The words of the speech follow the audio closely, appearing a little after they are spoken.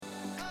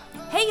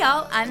Hey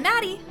y'all, I'm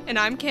Maddie. And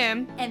I'm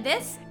Kim. And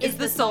this is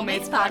the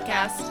Soulmates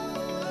Podcast.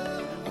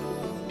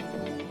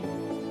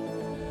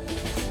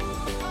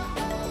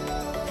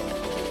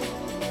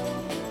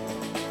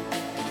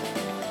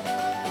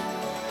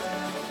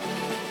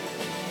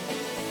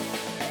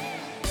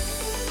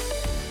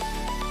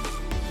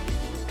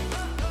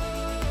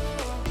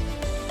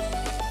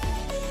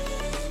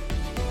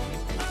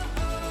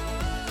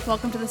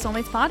 Welcome to the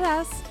Soulmates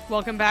Podcast.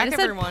 Welcome back, I just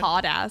said everyone.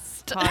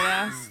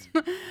 Podcast.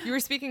 You were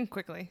speaking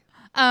quickly.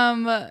 You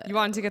You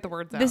wanted to get the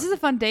words out. This is a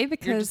fun day You're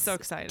because just so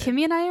excited.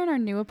 Kimmy and I are in our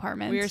new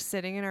apartment. We are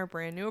sitting in our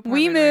brand new apartment.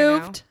 We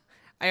moved.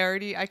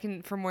 Right now. I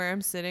can, from where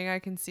I'm sitting, I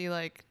can see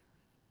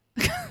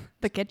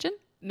The kitchen?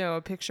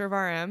 a picture of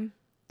RM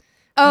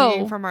Oh,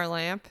 hanging from our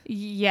lamp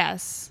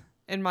yes.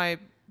 and my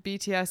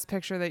BTS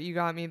picture that you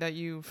got me that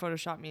you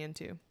photoshopped me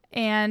into.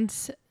 And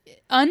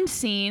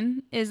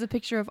unseen is a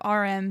picture of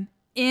RM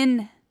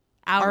in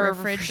our Our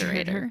refrigerator.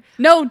 refrigerator.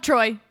 No,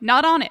 Troy,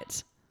 not on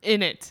it.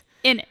 In it.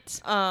 In it.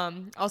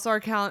 Also our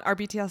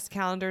BTS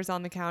calendar's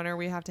on the counter.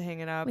 We have to hang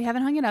it up. We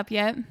haven't hung it up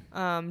yet.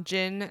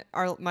 Jin,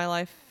 my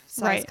life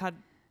size Right.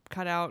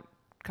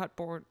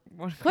 cardboard.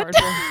 What?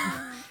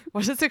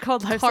 What is it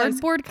called? Life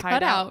Cardboard size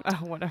cutout.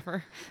 Oh,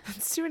 whatever.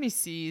 It's too many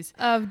C's.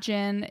 Of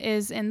Jin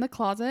is in the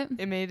closet.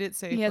 It made it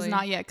safely. He has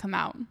not yet come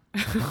out.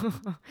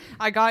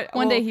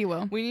 One day he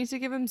will. We need to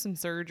give him some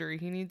surgery.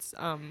 He needs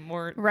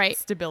more Right.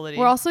 stability.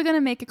 We're also going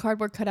to make a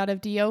cardboard cutout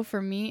of Dio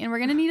for me. And we're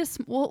going to need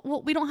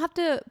well, we don't have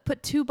to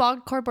put two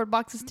cardboard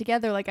boxes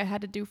together like I had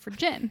to do for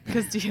Jin.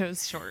 because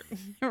Dio's short.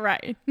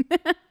 Right.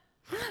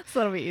 So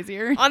that'll be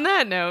easier. On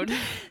that note,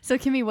 So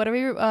Kimmy, what are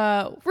we,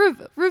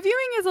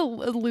 reviewing is a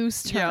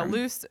loose term. yeah,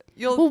 loose.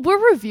 Well,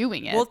 we're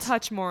reviewing it. We'll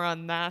touch more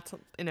on that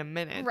in a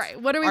minute. Right.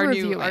 What are we our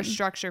reviewing? Our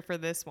structure for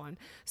this one.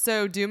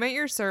 So, Doom at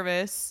Your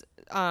Service,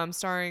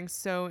 starring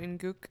So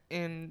In-guk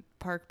and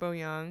Park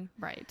Bo-young,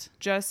 Right.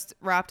 just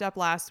wrapped up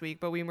last week,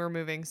 but we were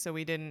moving, so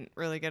we didn't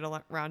really get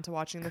around to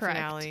watching the Correct.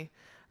 finale.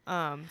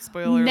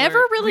 Spoiler Never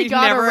alert, really we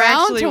got never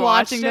around actually to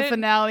watching watched the it.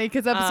 finale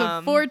because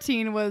episode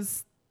 14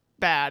 was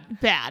Bad.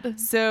 bad.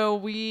 So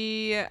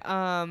we,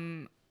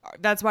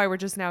 that's why we're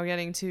just now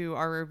getting to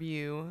our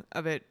review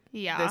of it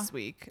Yeah. this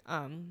week,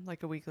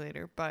 like a week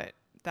later. But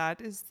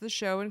that is the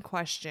show in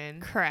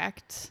question.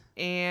 Correct.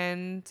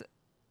 And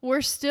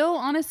We're still,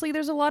 honestly,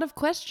 there's a lot of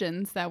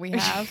questions that we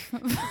have.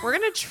 we're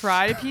going to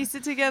try to piece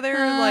it together.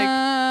 Like,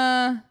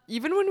 Uh,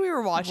 even when we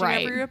were watching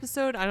right. every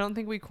episode, I don't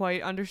think we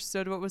quite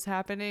understood what was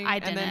happening.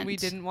 And then we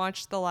didn't. didn't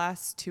watch the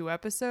last 2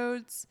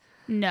 episodes.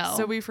 no.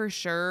 So we for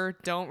sure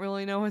don't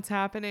really know what's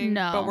happening.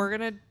 No. But we're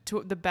going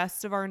to the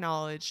best of our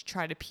knowledge,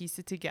 try to piece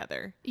it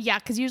together. Yeah,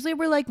 because usually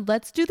we're like,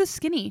 let's do the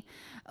skinny.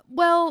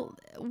 Well,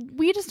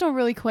 we just don't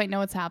really quite know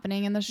what's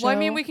happening in the show. Well, I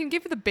mean, we can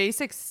give the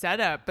basic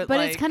setup, but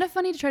like, it's kind of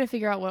funny to try to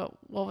figure out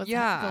what was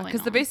yeah, going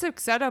because the on. basic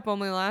setup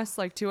only lasts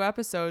like 2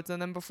 episodes,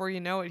 and then before you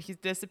know it, he's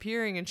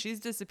disappearing and she's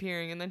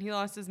disappearing, and then he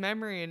lost his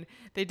memory, and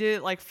they did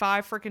it like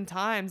 5 freaking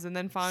times, and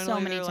then finally So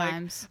many they're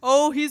times. like,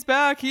 "Oh, he's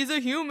back. He's a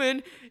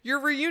human. Your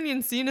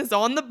reunion scene is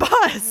on the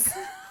bus."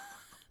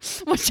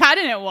 Which I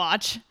didn't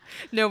watch.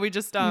 No, we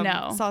just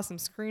No. saw some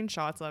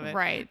screenshots of it.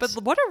 Right. But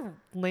what a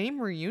lame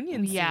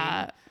reunion scene.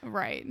 Yeah,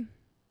 right.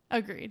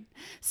 Agreed.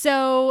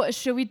 So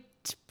should we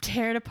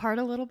tear it apart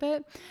a little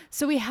bit?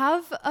 So we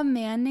have a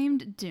man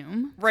named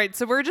Doom. Right.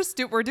 So we're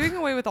just we're doing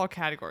away with all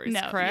categories,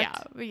 No, correct?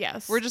 yeah,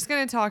 yes. We're just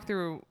gonna talk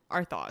through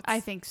our thoughts. I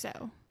think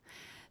so.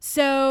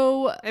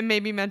 So And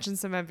maybe mention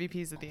some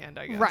MVPs at the end,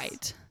 I guess.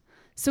 right.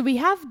 So we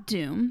have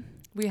Doom.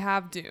 We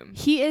have Doom.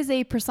 He is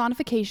a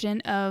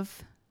personification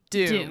of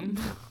Doom.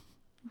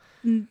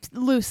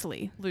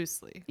 loosely.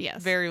 Loosely.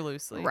 Yes. Very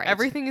loosely. Right.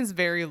 Everything is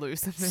very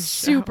loose in this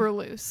Super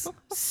loose.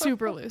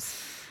 Super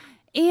loose.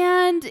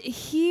 And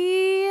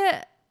he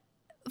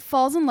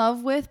falls in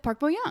love with Park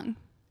Bo-young.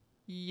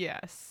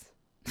 Yes.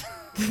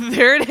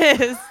 There it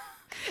is.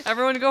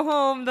 Everyone go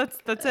home. That's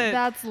it.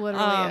 That's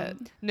literally it.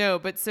 No,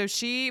 but so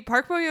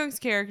Park Bo-young's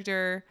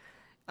character,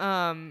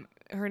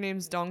 her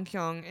name's Dong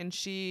Kyung, and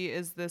she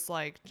is this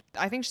like,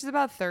 I think she's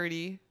about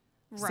 30,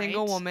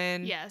 single Right.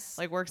 woman. Yes.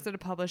 Like works at a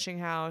publishing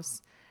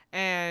house,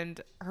 and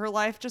her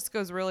life just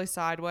goes really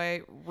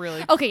sideways.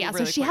 Okay, yeah.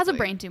 really So she has a quickly.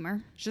 brain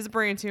tumor. She has a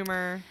brain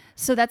tumor.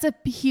 So that's a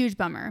huge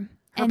bummer.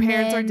 Her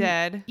parents are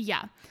dead.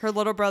 Yeah. Her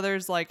little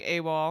brother's like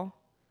AWOL.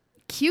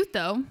 Cute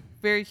though.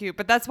 Very cute,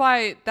 but that's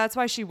why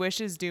she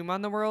wishes doom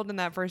on the world in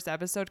that first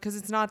episode, because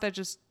it's not that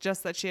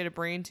just that she had a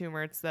brain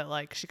tumor. It's that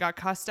like she got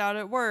cussed out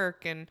at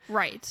work, and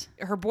Right.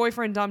 her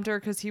boyfriend dumped her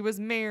because he was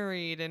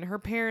married, and her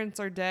parents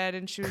are dead,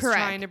 and she was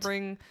trying to Correct.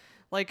 bring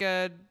like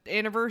a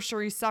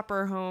anniversary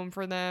supper home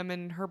for them,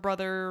 and her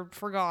brother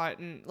forgot,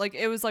 and like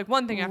it was like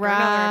one thing after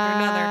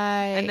another,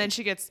 and then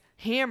she gets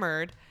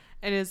hammered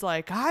and is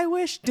like, I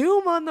wish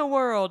doom on the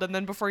world, and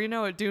then before you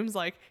know it, Doom's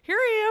like, here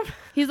I am.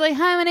 He's like,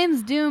 hi, my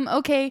name's Doom.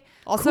 Okay.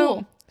 Also,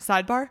 cool.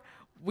 sidebar,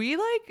 we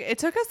like, it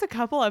took us a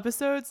couple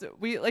episodes.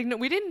 We like, no,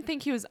 we didn't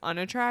think he was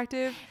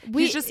unattractive.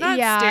 He's just not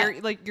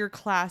like your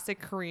classic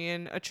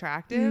Korean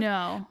attractive.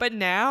 No. But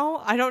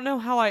now I don't know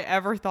how I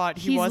ever thought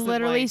he wasn't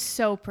literally like,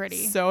 so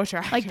pretty. so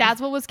attractive. Like that's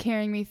what was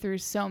carrying me through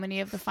so many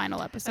of the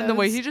final episodes. And the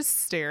way he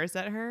just stares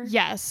at her.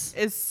 Yes.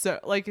 Is so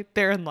like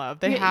they're in love.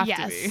 They have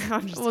to be.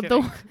 I'm just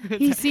kidding.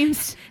 He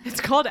seems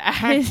it's called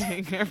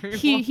acting, everyone.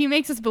 He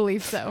makes us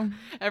believe so.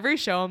 Every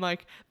show I'm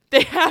like,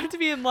 they have to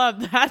be in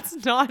love.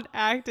 That's not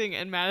acting.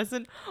 And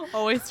Madison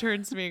always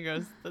turns to me and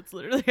goes, that's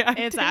literally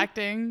acting. It's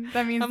acting.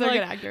 That means they're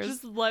good actors.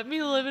 Just let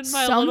me live in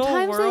my Sometimes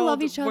little world they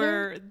love each other.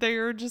 where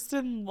they're just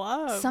in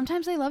love.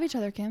 Sometimes they love each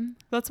other, Kim.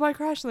 That's why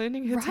Crash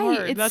Landing hits Right,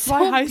 hard. it's That's so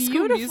why High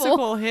School beautiful.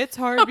 Musical hits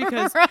hard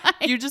because Right.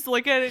 you just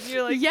look at it and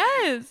you're like,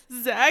 Yes.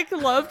 Zach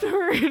loved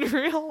her in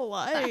real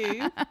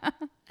life.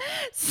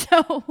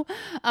 So,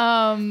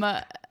 And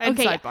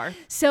okay. sidebar.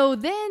 So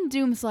then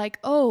Doom's like,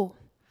 oh,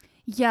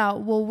 yeah,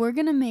 well, we're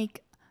going to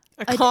make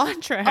A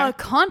contract. a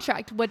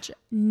contract, which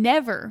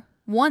never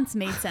once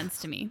made sense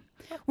to me.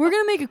 We're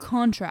going to make a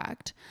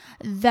contract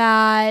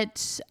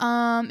that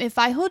if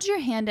I hold your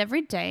hand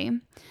every day,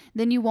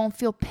 then you won't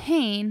feel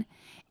pain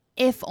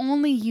if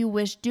only you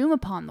wish doom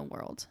upon the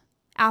world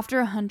after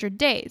 100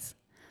 days.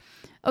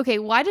 Okay,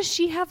 why does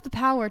she have the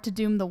power to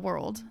doom the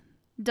world?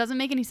 Doesn't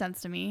make any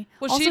sense to me.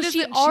 Well, also,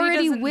 she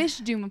already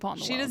wished doom upon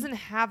the world. She doesn't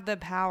have the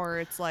power.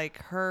 It's like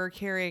her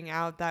carrying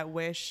out that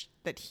wish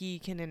that he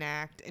can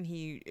enact, and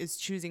he is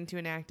choosing to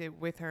enact it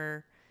with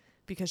her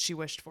because she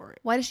wished for it.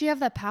 Why does she have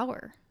that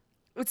power?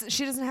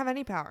 She doesn't have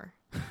any power.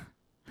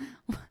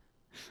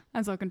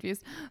 I'm so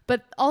confused.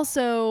 But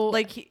also,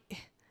 Like,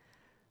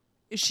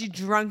 she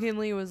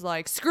drunkenly was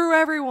like, screw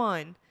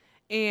everyone.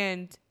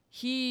 And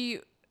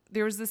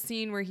there was this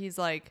scene where he's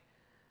like,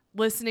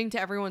 listening to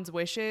everyone's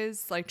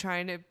wishes, like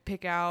trying to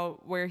pick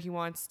out where he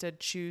wants to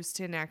choose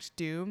to enact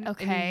doom.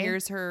 Okay. And he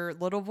hears her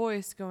little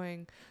voice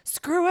going,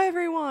 screw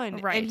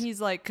everyone. Right. And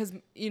he's like, because,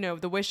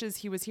 the wishes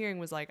he was hearing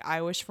was like,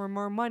 I wish for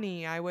more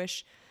money. I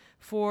wish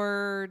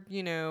for,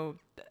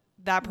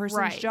 that person's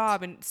Right.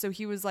 job. And so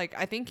he was like,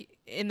 I think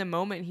in the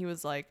moment he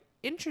was like,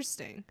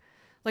 interesting.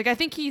 Like, I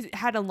think he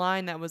had a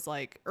line that was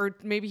like, or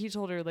maybe he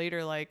told her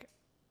later, like,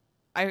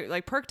 I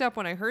like perked up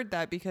when I heard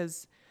that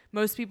because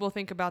most people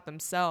think about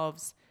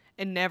themselves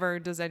and never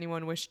does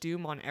anyone wish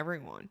doom on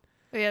everyone.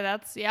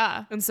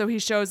 yeah. And so he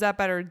shows up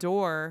at her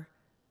door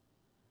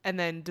and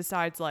then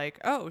decides like,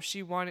 oh, she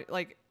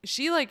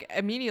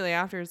immediately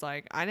after is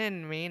like, I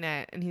didn't mean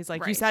it. And he's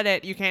like, you Right. said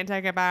it. You can't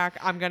take it back.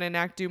 I'm going to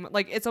enact doom.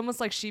 Like, it's almost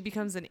like she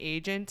becomes an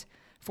agent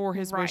for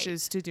his Right.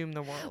 wishes to doom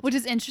the world. Which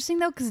is interesting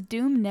though, because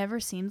Doom never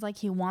seems like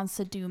he wants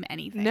to doom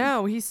anything.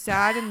 No, he's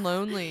sad and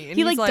lonely. And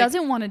he he's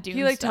doesn't want to doom.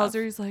 He tells stuff.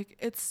 her,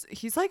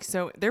 he's like,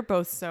 so they're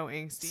both so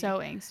angsty. So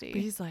angsty.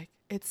 But he's like,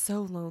 it's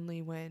so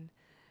lonely when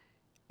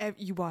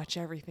you watch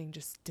everything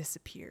just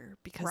disappear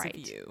because Right.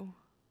 of you.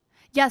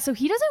 Yeah, so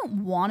he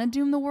doesn't want to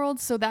doom the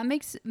world, so that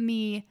makes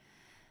me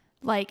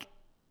like,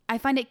 I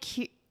find it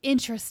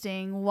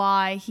interesting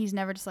why he's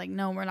never just like,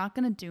 no, we're not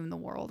going to doom the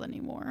world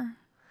anymore.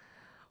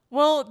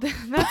 Well,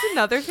 that's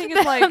another thing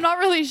is like, I'm not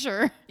really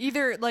sure.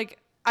 either like,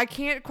 I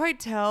can't quite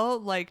tell,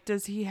 like,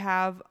 does he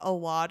have a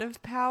lot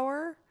of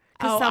power?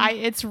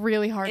 It's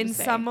really hard to In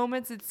say. some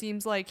moments, it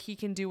seems like he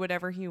can do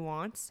whatever he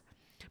wants.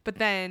 But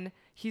then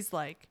he's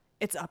like,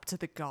 it's up to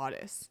the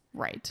goddess.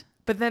 Right.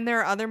 But then there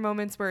are other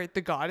moments where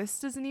the goddess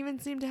doesn't even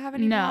seem to have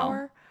any No.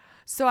 power.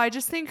 So I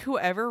just think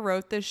whoever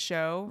wrote this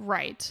show,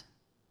 Right.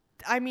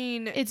 I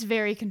mean, It's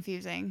very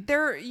confusing.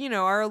 there,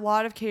 are a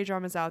lot of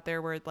K-dramas out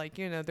there where, like,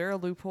 there are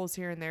loopholes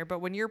here and there. But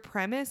when your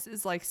premise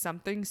is, like,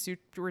 something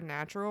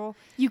supernatural,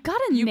 You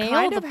gotta you nail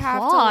kind the of have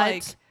plot. to,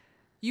 like,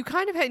 you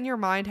kind of in your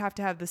mind have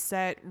to have the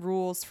set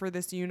rules for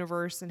this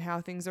universe and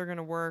how things are going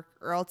to work,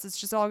 or else it's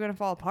just all going to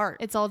fall apart.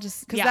 It's all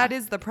just Because that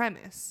is the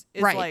premise.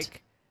 It's Right.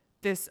 like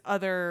this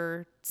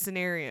other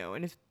scenario.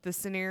 And if the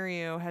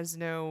scenario has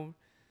no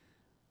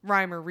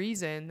rhyme or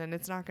reason, then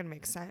it's not going to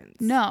make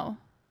sense. No.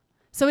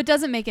 So it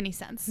doesn't make any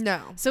sense.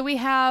 No. So I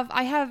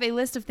have a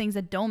list of things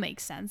that don't make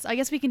sense. I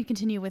guess we can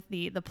continue with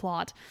the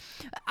plot.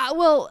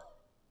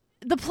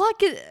 The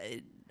plot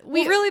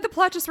Really, the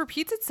plot just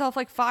repeats itself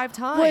like 5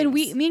 times. when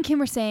me and Kim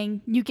were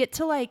saying, you get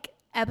to like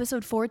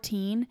episode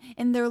 14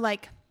 and they're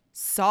like,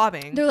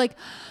 sobbing.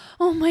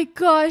 oh my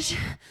gosh,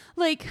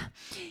 like,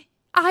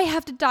 I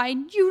have to die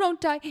and you don't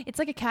die. It's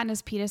like a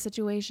Katniss Peeta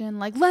situation.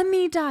 Like, let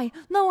me die.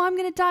 No, I'm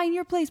going to die in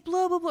your place,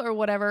 blah, blah, blah, or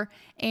whatever.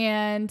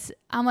 And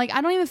I'm like,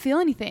 I don't even feel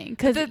anything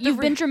because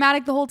you've been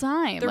dramatic the whole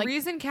time. The like,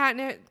 reason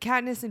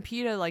Katniss and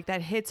Peeta, like,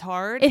 that hits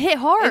hard. It hit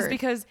hard. Is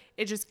because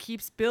it just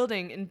keeps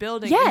building and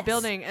building Yes. and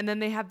building. And then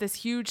they have this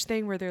huge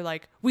thing where they're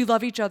like, we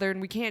love each other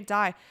and we can't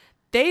die.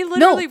 They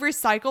literally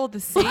recycle the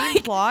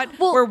same plot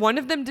where one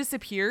of them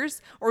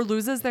disappears or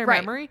loses their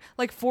memory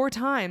like 4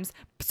 times.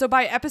 So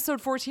by episode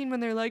 14,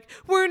 when they're like,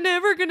 we're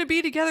never going to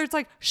be together, it's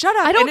like, shut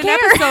up. I don't in care.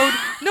 an episode.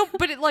 No,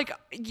 but it like,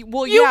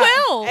 well, You yeah.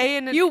 will.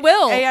 A, You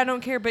will. A, I don't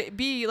care. But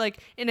B,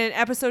 like in an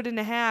episode and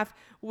a half,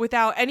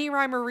 without any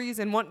rhyme or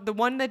reason. The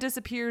one that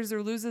disappears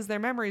or loses their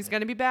memory is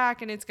going to be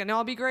back, and it's going to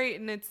all be great.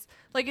 And it's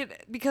like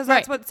it, because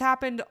that's what's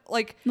happened.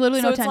 Like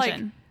literally so no it's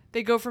tension. Like,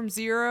 they go from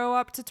 0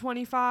 up to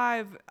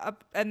 25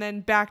 up and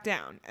then back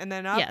down and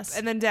then up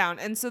and then down.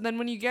 And so then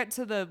when you get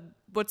to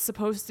what's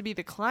supposed to be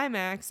the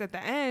climax at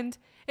the end,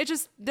 it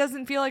just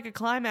doesn't feel like a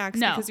climax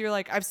because you're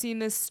like, I've seen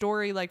this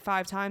story like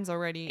 5 times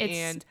already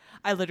and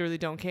I literally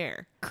don't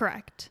care.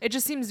 Correct. It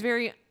just seems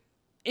very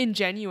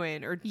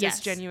ingenuine or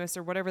disgenuous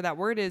or whatever that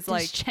word is.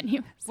 Like,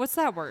 disgenuous. What's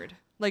that word?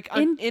 Like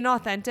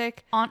inauthentic?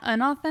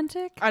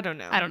 Unauthentic? I don't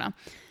know.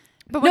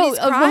 But when he's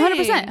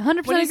crying,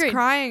 100% when he's agree.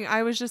 crying,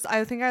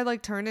 I think I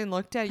like turned and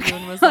looked at you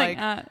and was like,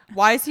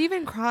 why is he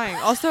even crying?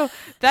 Also,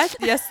 last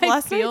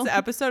night's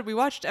episode, we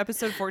watched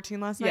episode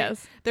 14 last night.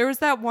 Yes. There was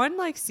that one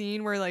like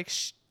scene where like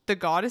the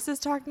goddess is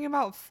talking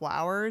about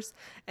flowers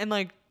and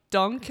like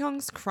Dong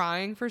Kyung's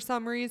crying for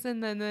some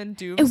reason, and then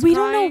Doom's and we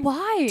crying. don't know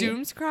why.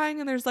 Doom's crying,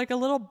 and there's like a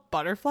little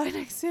butterfly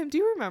next to him. Do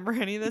you remember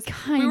any of this?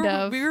 Kind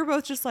of. We were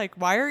both just like,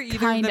 why are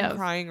either of them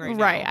crying right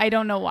now? Right. I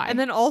don't know why. And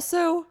then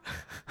also,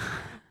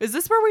 is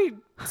this where we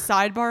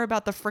sidebar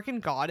about the freaking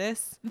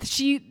goddess?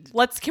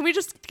 Can we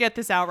just get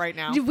this out right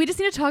now? We just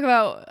need to talk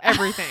about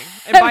everything.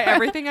 And by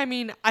everything, I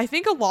mean, I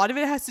think a lot of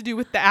it has to do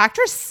with the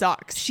actress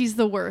sucks. She's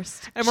the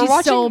worst. And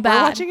she's so bad.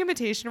 We're watching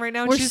Imitation right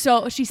now. And she's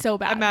so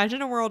bad.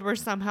 Imagine a world where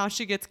somehow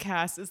she gets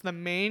cast as the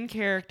main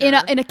character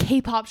in a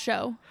K-pop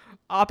show.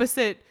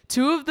 Opposite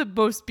 2 of the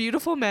most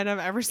beautiful men I've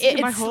ever seen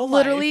in my whole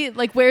life. It's literally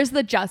like, where's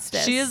the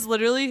justice? She is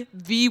literally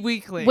the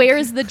weak link.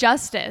 Where's the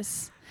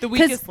justice? The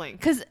weakest link.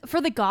 Because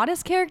for the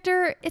goddess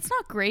character, it's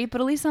not great,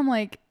 but at least I'm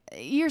like,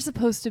 you're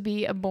supposed to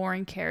be a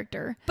boring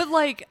character. But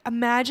like,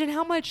 imagine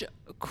how much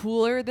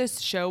cooler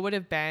this show would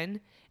have been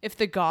if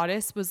the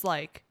goddess was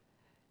like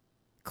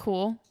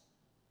cool,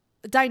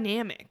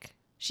 dynamic.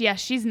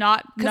 She's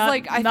not. Because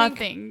like,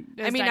 nothing.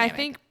 I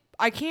think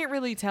I can't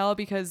really tell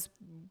because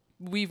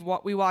we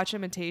watch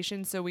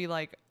Imitation, so we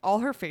like all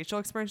her facial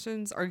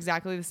expressions are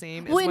exactly the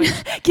same.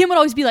 Kim would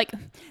always be like,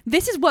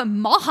 "This is what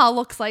Maha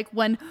looks like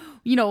when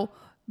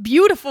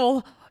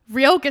beautiful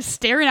Ryoka's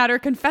staring at her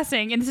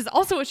confessing, and this is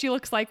also what she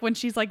looks like when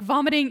she's like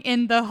vomiting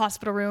in the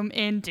hospital room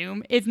in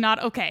Doom. It's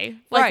not okay.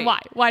 Like,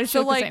 right. Why does she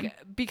look like the same?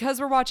 Because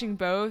we're watching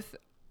both,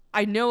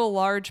 I know a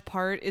large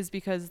part is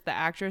because the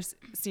actress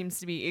seems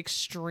to be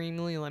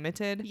extremely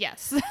limited.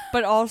 Yes.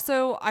 But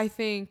also I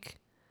think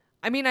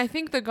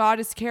the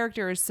goddess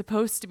character is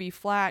supposed to be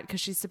flat because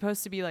she's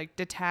supposed to be like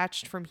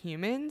detached from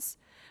humans.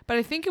 But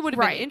I think it would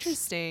have been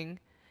interesting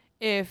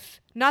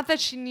if, not that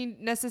she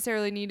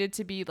necessarily needed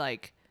to be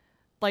like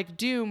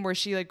Doom, where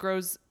she like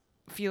grows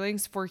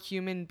feelings for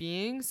human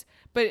beings,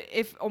 but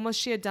if almost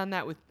she had done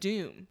that with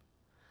Doom.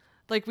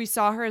 Like, we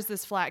saw her as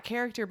this flat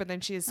character, but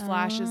then she has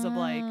flashes of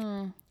like,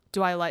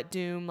 do I let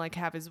Doom like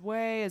have his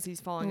way as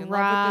he's falling in love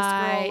with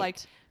this girl? Like,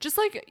 just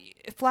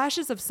like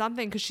flashes of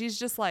something, because she's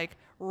just like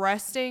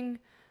resting,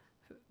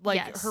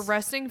 like her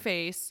resting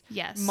face,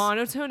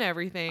 monotone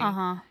everything.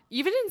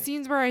 Even in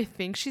scenes where I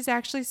think she's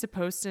actually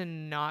supposed to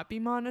not be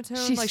monotone,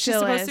 she's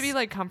supposed to be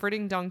like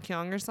comforting Dong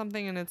Kyung or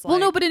something, and it's like, well,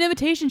 no, but in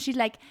Imitation she's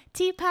like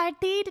tea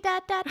party da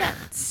da da.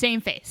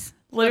 Same face.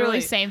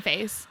 Literally same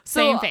face.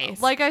 Same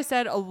face. Like I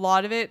said, a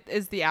lot of it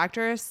is the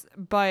actress,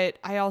 but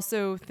I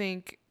also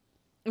think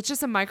it's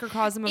just a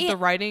microcosm of the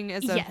writing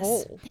as a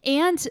whole.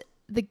 And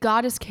the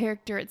goddess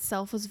character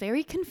itself was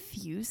very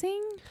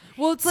confusing.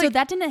 Well, it's so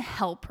that didn't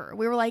help her.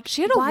 We were like,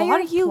 she had a why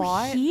lot are of you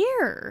plot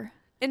here?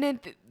 And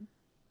then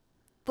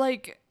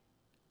like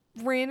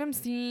random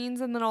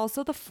scenes, and then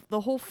also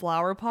the whole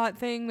flower pot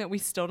thing that we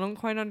still don't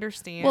quite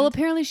understand. Well,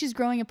 apparently she's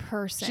growing a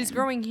person. She's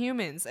growing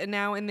humans, and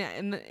now in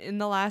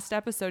the last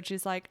episode,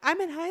 she's like, I'm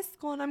in high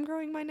school and I'm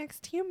growing my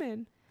next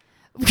human.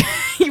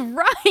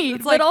 Right.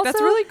 It's like, also,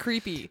 that's really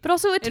creepy. But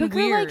also, it took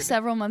her like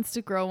several months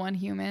to grow one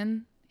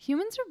human.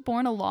 Humans are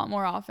born a lot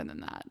more often than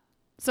that.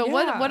 So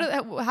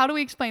how do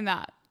we explain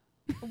that?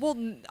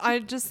 Well, I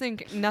just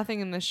think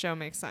nothing in this show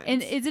makes sense.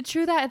 And is it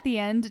true that at the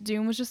end,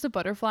 Doom was just a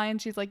butterfly and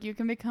she's like, you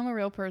can become a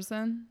real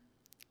person?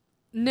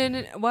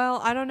 No. Well,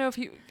 I don't know if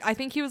I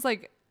think he was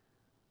like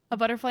a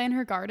butterfly in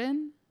her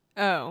garden.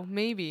 Oh,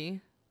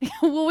 maybe.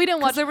 Well, we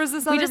didn't watch. There was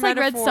this other we just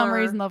metaphor. Like read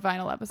summaries in the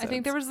final episode. I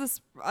think there was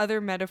this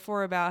other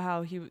metaphor about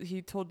how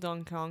he told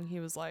Dong Kyung, he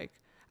was like,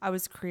 I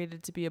was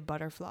created to be a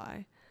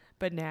butterfly,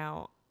 but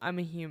now I'm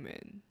a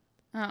human.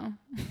 Oh.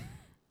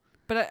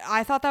 But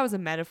I thought that was a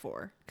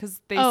metaphor,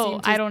 because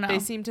I don't know. They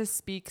seem to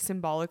speak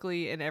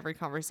symbolically in every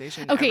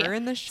conversation ever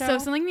in this show. So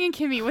something me and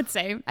Kimmy would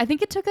say, I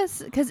think it took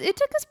us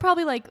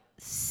probably like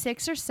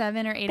 6 or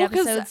 7 or 8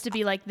 episodes to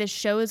be like, this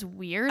show is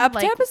weird. Up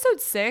to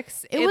episode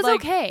 6, it was like,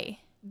 okay.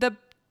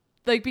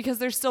 Because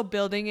they're still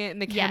building it,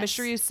 and the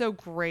chemistry is so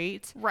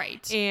great.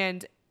 Right.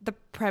 And the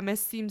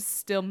premise seems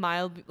still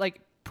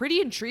pretty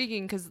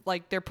intriguing, because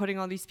like they're putting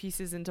all these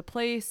pieces into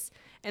place,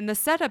 and the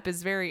setup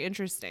is very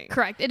interesting.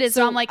 Correct. It is.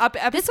 So I'm like,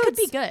 this could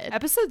be good.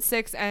 Episode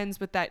 6 ends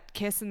with that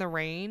kiss in the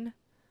rain.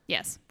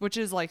 Yes. Which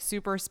is like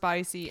super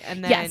spicy.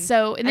 And then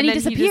and then he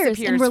disappears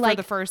and we're like, for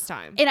the first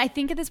time. And I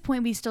think at this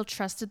point we still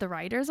trusted the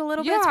writers a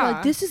little bit. So we're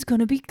like, this is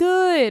gonna be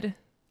good.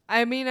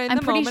 I mean, in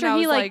the moment, I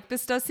was like,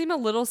 this does seem a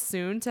little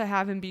soon to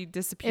have him be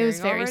disappearing. It was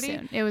very already.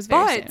 soon. It was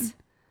very soon.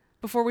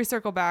 Before we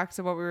circle back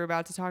to what we were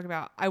about to talk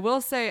about, I will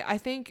say I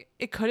think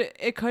it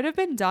could have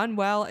been done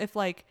well if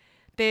like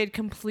they had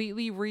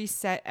completely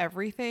reset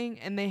everything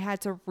and they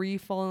had to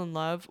re-fall in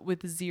love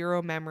with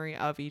zero memory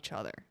of each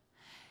other.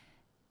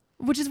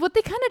 Which is what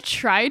they kind of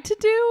tried to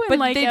do in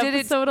like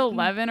episode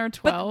 11 or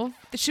 12.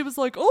 But she was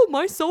like, oh,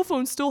 my cell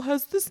phone still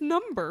has this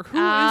number. Who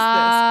is this?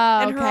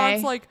 And her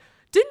aunt's like,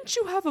 didn't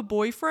you have a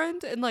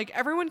boyfriend? And like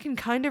everyone can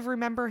kind of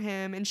remember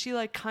him and she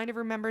like kind of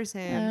remembers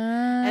him.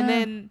 And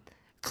then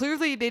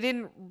clearly they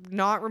didn't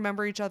not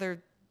remember each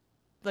other.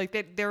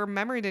 Like their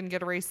memory didn't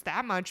get erased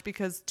that much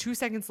because 2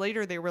 seconds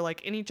later they were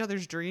like in each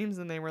other's dreams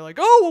and they were like,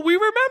 oh, well, we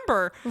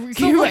remember.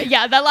 So, like,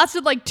 yeah, that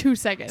lasted like 2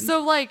 seconds.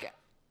 So like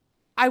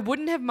I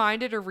wouldn't have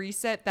minded a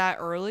reset that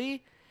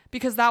early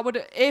because that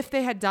would, if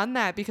they had done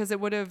that, because it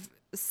would have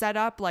set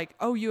up like,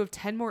 oh, you have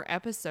 10 more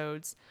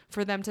episodes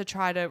for them to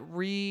try to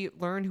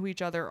relearn who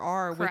each other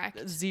are. Correct.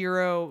 With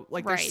zero,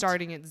 like they're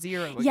starting at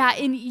zero again. Yeah,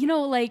 and you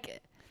know,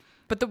 like,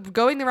 but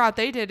going the route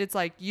they did, it's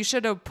like you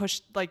should have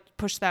pushed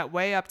that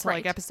way up to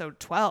like episode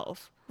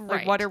 12.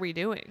 Like, what are we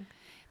doing?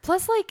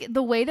 Plus, like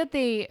the way that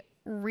they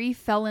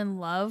fell in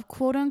love,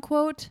 quote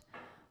unquote,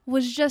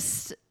 was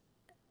just.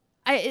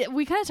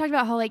 We kind of talked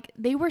about how like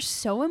they were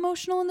so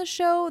emotional in the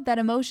show that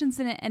emotions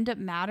didn't end up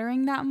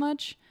mattering that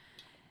much.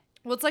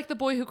 Well, it's like the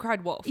boy who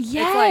cried wolf.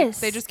 Yes. It's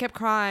like they just kept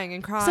crying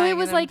and crying. So it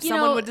was like,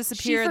 someone would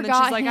disappear and then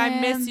she's like,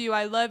 I miss you.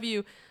 I love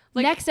you.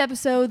 Like, next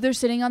episode, they're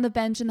sitting on the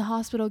bench in the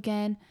hospital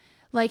again,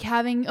 like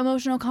having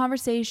emotional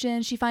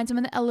conversations. She finds him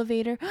in the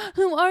elevator.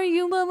 Who are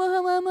you?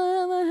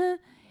 Mama?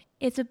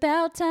 It's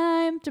about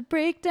time to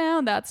break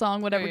down that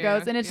song, whatever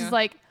goes. And it's just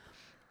like,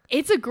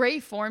 it's a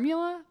great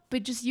formula,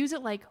 but just use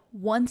it like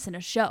once in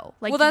a show.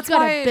 Like, that's you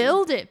gotta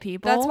build it,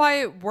 people. That's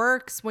why it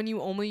works when you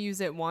only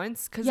use it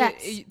once, because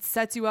it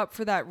sets you up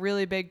for that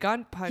really big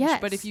gut punch. Yes.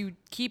 But if you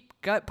keep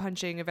gut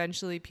punching,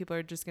 eventually people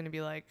are just gonna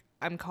be like,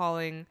 I'm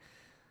calling,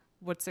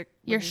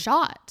 your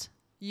shot.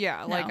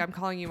 Yeah, like I'm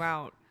calling you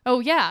out.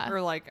 Oh yeah.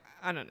 Or like,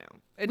 I don't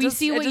know. We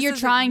see what you're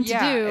trying to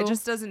do. It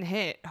just doesn't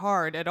hit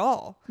hard at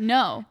all.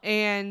 No.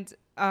 And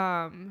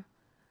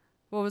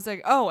what was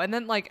like? Oh, and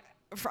then like.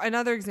 For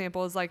another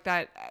example is like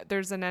that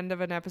there's an end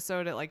of an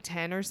episode at like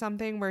 10 or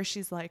something where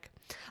she's like,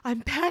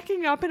 I'm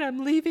packing up and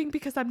I'm leaving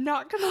because I'm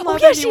not going to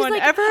love anyone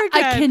like, ever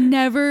again. I can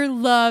never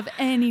love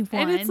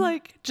anyone. And it's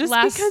like,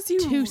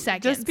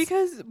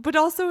 but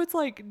also it's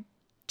like,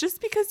 just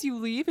because you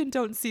leave and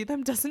don't see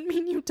them doesn't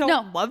mean you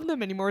don't love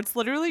them anymore. It's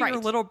literally your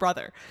little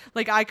brother.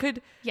 Like I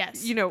could,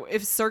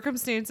 if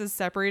circumstances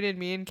separated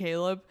me and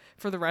Caleb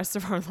for the rest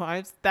of our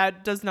lives,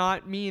 that does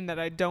not mean that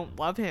I don't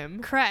love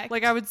him. Correct.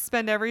 Like I would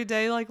spend every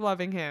day like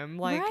loving him.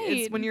 Like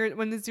it's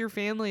when it's your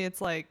family,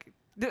 it's like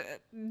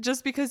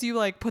just because you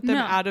like put them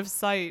out of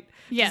sight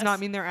does not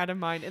mean they're out of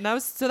mind. And that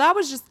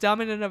was just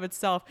dumb in and of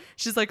itself.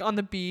 She's like on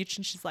the beach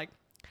and she's like,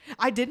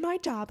 I did my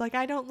job. Like,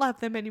 I don't love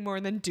them anymore.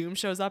 And then Doom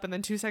shows up. And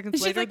then 2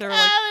 seconds later, they're like,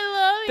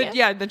 I love you.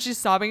 Yeah. Then she's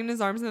sobbing in his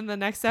arms. And then the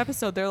next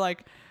episode, they're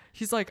like,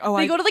 he's like, oh,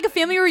 they go to like a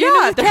family reunion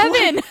with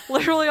Kevin. Like,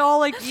 literally all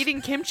like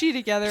eating kimchi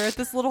together at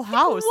this little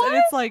house. And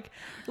it's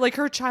like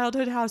her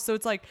childhood house. So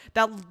it's like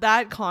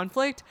that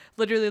conflict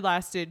literally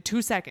lasted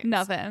 2 seconds.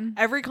 Nothing.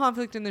 Every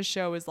conflict in this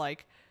show is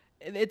like,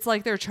 it's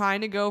like they're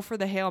trying to go for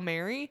the Hail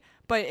Mary,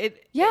 but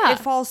it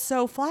falls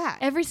so flat.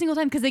 Every single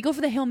time. Because they go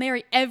for the Hail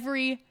Mary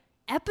every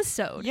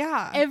episode.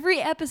 Yeah. Every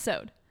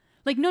episode.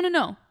 Like,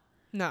 no.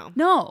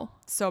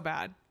 So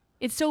bad.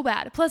 It's so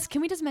bad. Plus,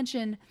 can we just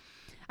mention,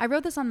 I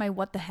wrote this on my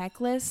what the heck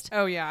list.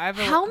 Oh, yeah.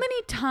 How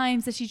many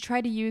times did she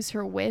try to use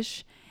her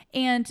wish?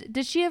 And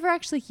did she ever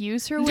actually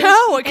use her wish?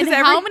 No. And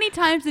how many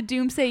times did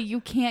Doom say, you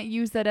can't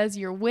use that as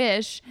your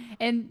wish?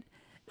 And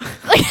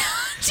like,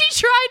 she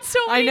tried so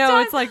many times. I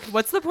know. It's like,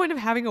 what's the point of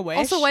having a wish?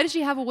 Also, why does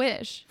she have a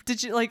wish?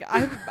 Did you like?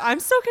 I'm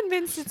so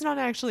convinced it's not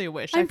actually a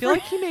wish. I feel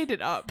like he made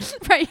it up.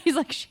 Right? He's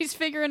like, she's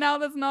figuring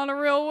out that's not a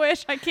real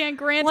wish. I can't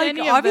grant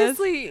any of this.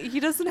 Obviously, he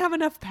doesn't have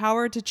enough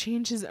power to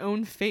change his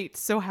own fate.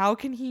 So how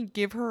can he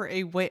give her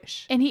a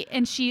wish?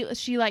 And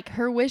she like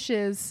her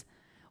wishes.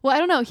 Well, I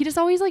don't know. He just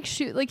always like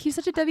shoot. Like he's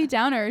such a Debbie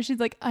Downer. She's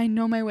like, I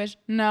know my wish.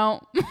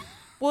 No.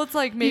 Well, it's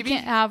like maybe you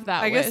can't have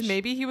that. I guess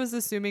maybe he was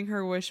assuming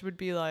her wish would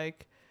be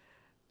like,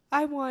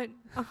 I want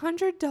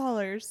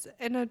 $100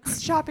 and a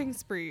shopping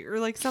spree or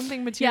like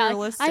something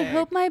materialistic. Yeah, I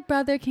hope my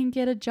brother can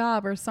get a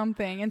job or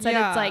something. Instead,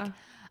 it's like,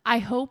 I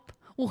hope.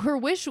 Well, her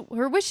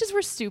wishes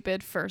were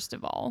stupid. First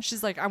of all,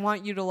 she's like, I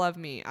want you to love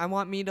me. I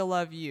want me to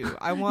love you.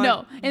 I want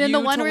and then the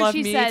one where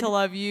she said to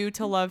love you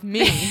to love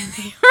me.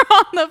 We're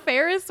on the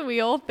Ferris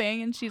wheel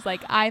thing, and she's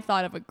like, I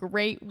thought of a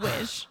great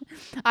wish.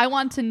 I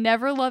want to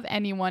never love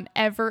anyone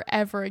ever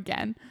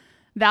again.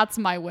 That's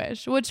my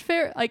wish. Which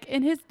like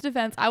in his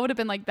defense, I would have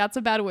been like, that's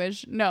a bad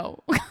wish.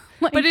 No.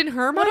 Like, but in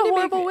her mind, what a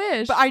horrible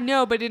wish. But I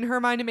know, but in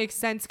her mind, it makes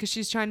sense because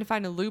she's trying to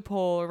find a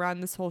loophole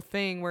around this whole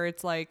thing where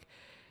it's like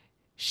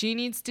she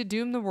needs to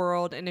doom the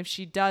world, and if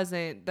she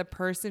doesn't, the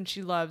person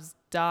she loves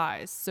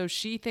dies. So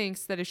she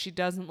thinks that if she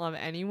doesn't love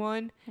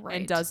anyone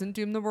and doesn't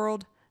doom the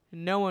world,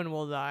 no one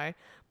will die.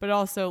 But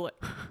also,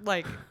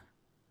 like,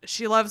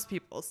 she loves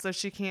people, so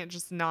she can't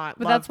just not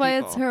But love that's why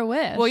people. it's her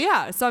wish. Well,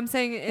 yeah. So I'm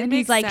saying it and makes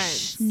he's like,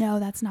 sense. Shh, no,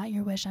 that's not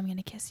your wish. I'm going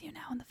to kiss you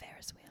now on the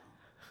Ferris wheel.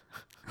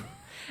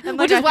 And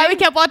Which is why we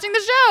kept watching the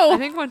show. I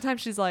think one time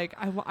she's like,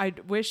 I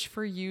wish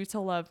for you to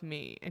love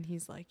me. And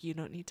he's like, you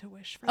don't need to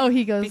wish for that.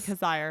 He goes,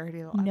 because I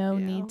already love no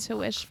you. need to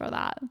wish for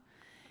that.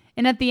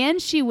 And at the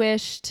end, she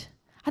wished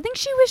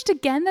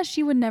again that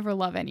she would never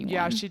love anyone.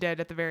 Yeah, she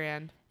did at the very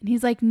end. And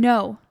he's like,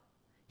 no,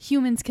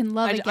 humans can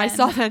love again. I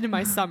saw that in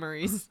my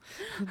summaries.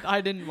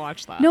 I didn't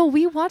watch that. No,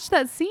 we watched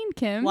that scene,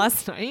 Kim.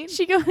 Last night?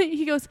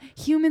 He goes,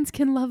 humans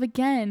can love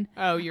again.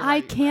 Oh, you're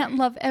right. I can't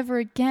love ever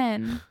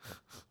again.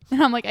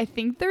 And I'm like, I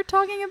think they're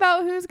talking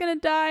about who's going to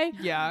die.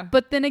 Yeah.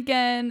 But then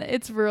again,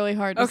 it's really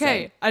hard to say.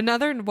 Okay,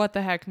 another what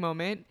the heck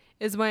moment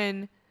is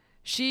when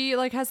she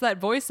like has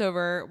that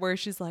voiceover where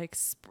she's like,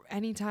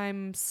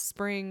 anytime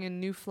spring and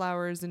new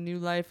flowers and new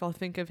life, I'll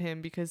think of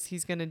him because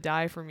he's going to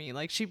die for me.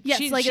 Like she's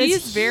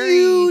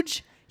very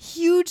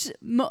huge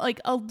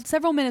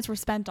several minutes were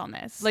spent on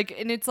this, like,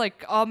 and it's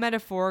like all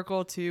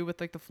metaphorical too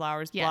with like the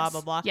flowers, blah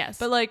blah blah. Yes,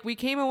 but like we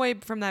came away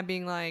from that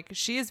being like,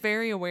 she is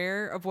very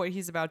aware of what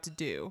he's about to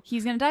do.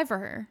 He's gonna die for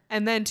her,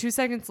 and then 2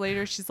 seconds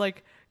later she's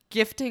like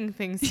gifting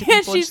things to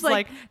people. She's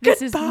like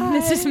this is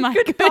my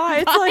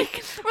goodbye. It's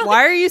like,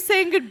 why are you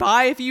saying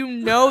goodbye if you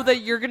know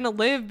that you're gonna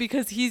live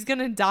because he's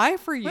gonna die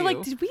for you? We're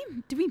like, did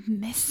we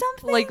miss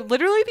something? Like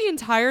literally the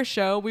entire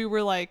show we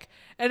were like,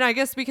 and I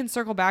guess we can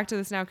circle back to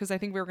this now because I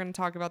think we were going to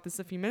talk about this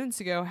a few minutes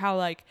ago, how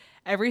like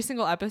every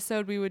single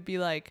episode we would be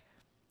like,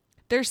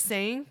 they're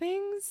saying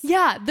things.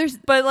 Yeah,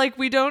 but like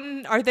we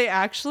don't, are they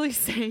actually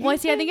saying Well,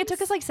 see, things? I think it took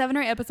us like 7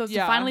 or 8 episodes to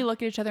finally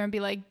look at each other and be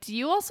like, do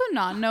you also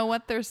not know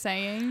what they're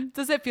saying?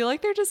 Does it feel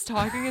like they're just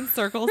talking in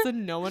circles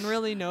and no one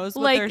really knows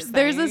what like, they're saying?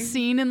 There's a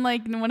scene in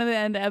like one of the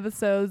end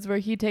episodes where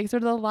he takes her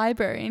to the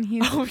library and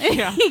he goes,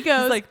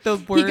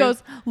 he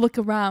goes, look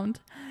around.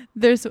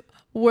 There's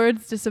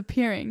words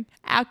disappearing.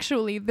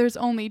 Actually, there's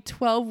only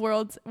 12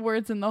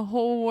 words in the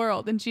whole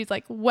world. And she's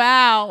like,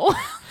 wow.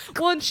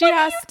 Well, and she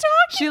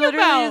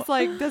literally is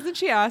like, doesn't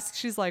she ask,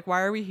 she's like,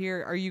 why are we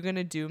here? Are you going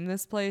to doom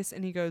this place?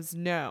 And he goes,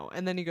 no.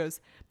 And then he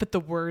goes, but the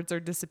words are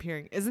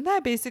disappearing. Isn't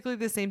that basically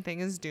the same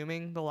thing as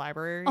dooming the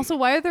library? Also,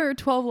 why are there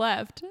 12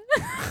 left?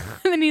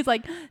 And then he's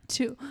like,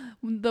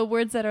 the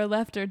words that are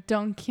left are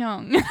Dong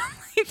Kyung.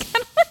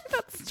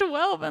 That's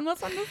 12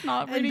 unless I'm just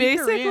not reading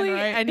basically Korean,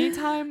 right?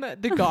 Anytime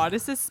the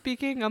goddess is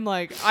speaking, I'm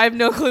like, I have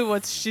no clue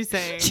what she's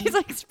saying. She's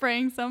like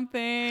spraying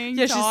something.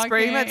 Yeah, she's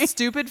spraying that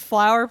stupid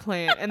flower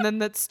plant and then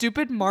that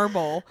stupid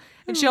marble.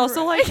 And she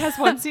also like has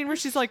one scene where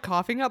she's like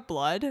coughing up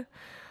blood.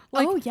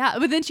 Like, oh yeah,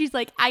 but then she's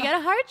like, I got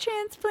a heart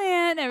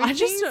transplant.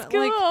 Everything's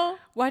cool. Like,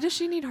 why does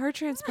she need heart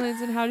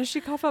transplants and how does she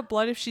cough up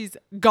blood if she's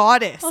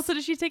goddess? Also,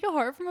 did she take a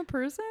heart from a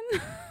person?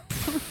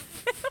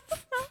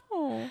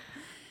 No.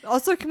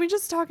 Also, can we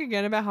just talk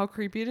again about how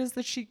creepy it is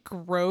that she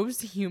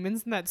grows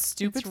humans in that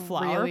stupid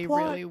flower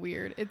plot? Really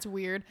weird. It's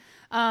weird.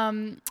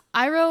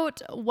 I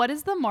wrote, what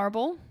is the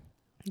marble?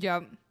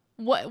 Yep.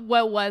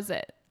 What was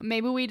it?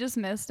 Maybe we just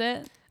missed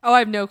it. Oh, I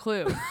have no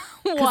clue. Because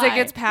it Why?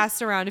 gets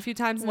passed around a few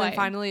times and Why? then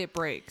finally it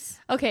breaks.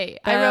 Okay,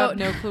 But I wrote,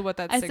 no clue what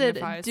that I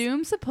signifies. said,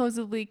 Doom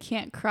supposedly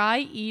can't cry,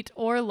 eat,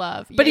 or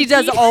love. But he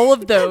does all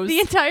of those. The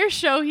entire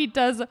show, he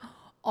does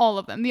all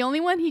of them. The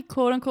only one he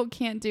quote unquote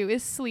can't do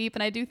is sleep,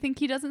 and I do think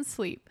he doesn't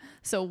sleep.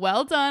 So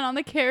well done on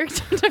the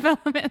character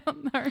development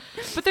on there.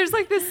 But there's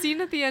like this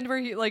scene at the end where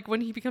he, like, when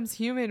he becomes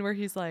human, where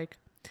he's like,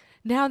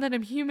 now that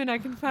I'm human, I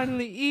can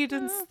finally eat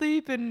and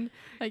sleep and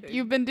like,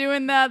 you've been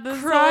doing that this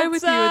cry whole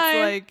with time.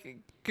 you. It's like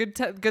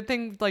good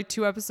thing. Like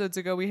 2 episodes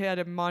ago, we had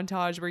a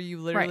montage where you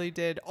literally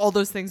did all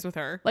those things with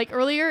her. Like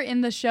earlier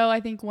in the show,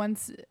 I think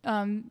once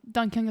Dong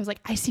Kyung was like,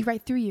 I see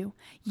right through you.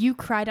 You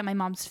cried at my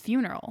mom's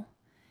funeral.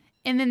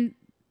 And then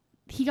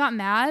he got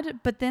mad,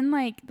 but then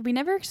like we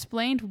never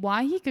explained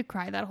why he could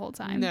cry that whole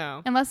time.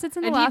 No. Unless it's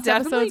in the And last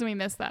episodes and we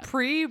missed that.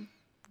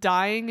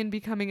 Dying and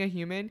becoming a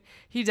human,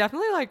 he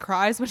definitely like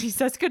cries when he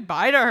says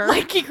goodbye to her.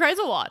 Like he cries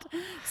a lot.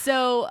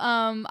 So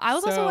I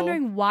was also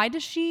wondering, why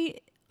does she...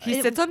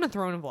 He sits on the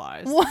throne of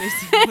lies,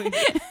 basically.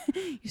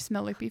 You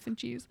smell like beef and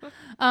cheese.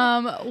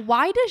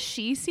 Why does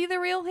she see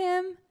the real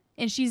him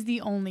and she's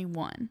the only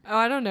one? Oh,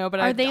 I don't know, but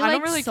I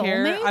don't really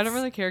care. I don't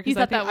really care because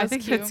I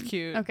think that's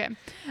cute.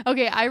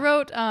 Okay. I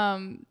wrote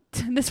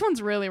this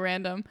one's really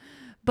random,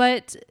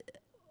 but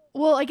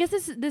well, I guess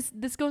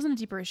this goes on a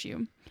deeper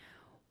issue.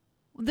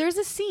 There's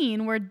a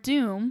scene where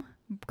Doom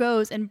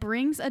goes and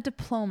brings a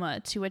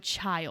diploma to a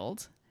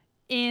child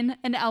in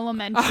an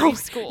elementary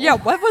school. Yeah,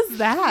 what was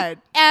that?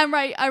 And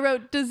I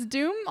wrote, does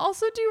Doom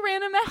also do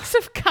random acts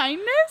of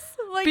kindness?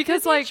 Like,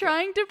 because is he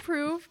trying to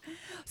prove?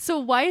 So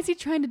why is he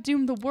trying to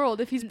doom the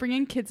world if he's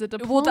bringing kids a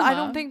diploma? Well, I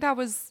don't think that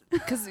was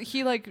because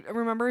he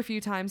remember a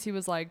few times he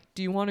was like,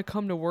 "Do you want to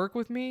come to work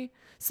with me?"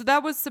 So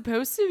that was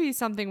supposed to be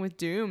something with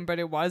Doom, but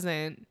it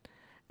wasn't.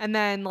 And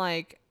then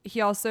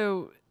he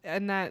also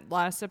in that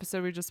last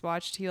episode we just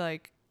watched, he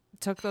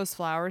took those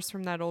flowers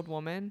from that old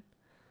woman.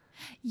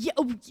 Yeah,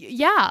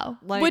 yeah.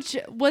 Like- Which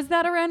was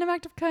that a random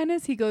act of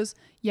kindness? He goes,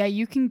 "Yeah,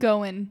 you can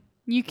go now.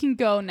 You can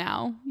go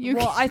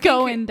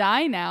and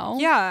die now."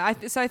 Yeah,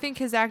 so I think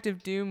his act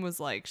of doom was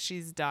like,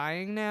 she's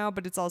dying now,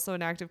 but it's also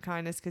an act of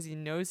kindness because he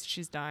knows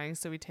she's dying,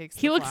 so he takes.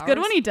 He the looks flowers.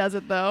 good when he does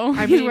it, though.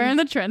 I He's mean, wearing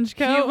the trench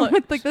coat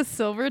with like the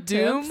silver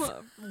Doom tips.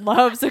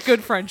 loves a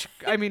good trench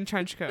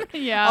coat.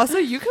 Yeah. Also,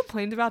 you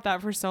complained about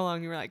that for so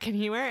long. You were like, "Can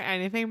he wear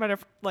anything but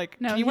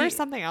can he wear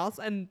something else?"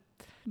 And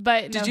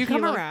but did you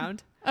come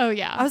around? Oh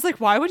yeah. I was like,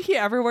 why would he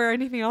ever wear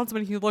anything else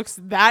when he looks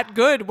that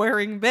good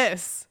wearing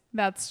this?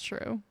 That's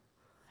true.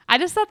 I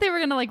just thought they were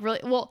gonna like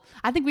really. Well,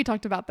 I think we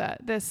talked about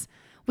that.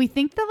 We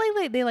think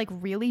that they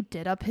really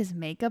did up his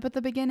makeup at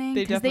the beginning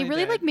because they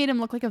really like made him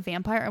look like a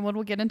vampire, and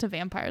we'll get into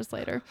vampires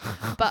later.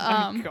 But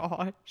oh my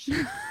gosh.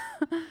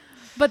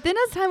 But then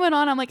as time went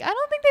on, I'm like, I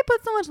don't think they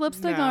put so much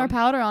lipstick or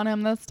powder on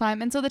him this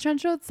time, and so the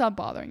trench coat stopped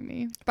bothering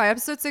me. By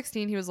episode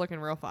 16, he was looking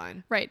real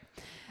fine. Right.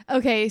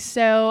 Okay,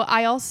 so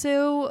I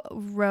also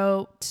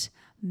wrote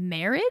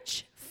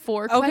marriage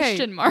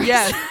question marks.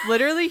 Yes,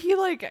 literally he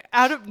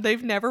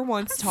they've never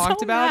once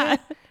talked about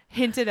it,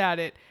 hinted at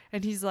it,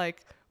 and he's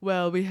like,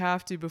 well, we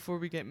have to before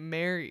we get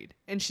married.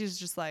 And she's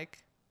just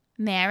like,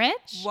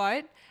 marriage?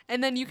 What?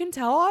 And then you can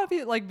tell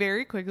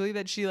very quickly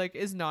that she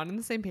is not on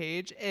the same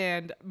page,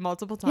 and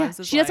multiple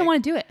times she doesn't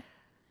want to do it.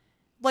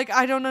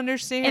 I don't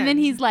understand. And then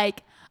he's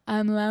like,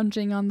 I'm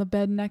lounging on the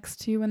bed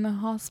next to you in the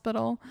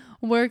hospital.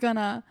 We're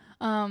gonna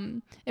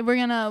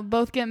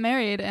both get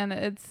married,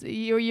 and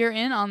you're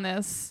in on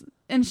this.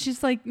 And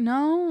she's like,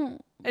 no,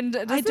 and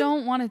I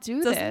don't want to do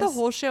this. Doesn't the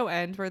whole show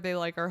end where they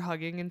are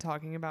hugging and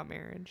talking about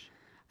marriage?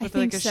 I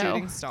think a so.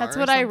 Shooting star That's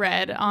what I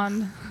read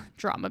on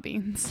Drama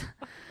Beans.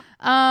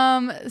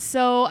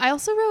 So I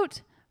also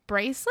wrote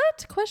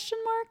bracelet ?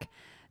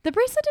 The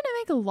bracelet didn't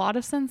make a lot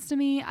of sense to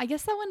me. I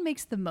guess that one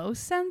makes the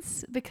most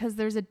sense because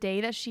there's a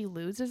day that she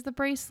loses the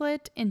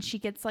bracelet and she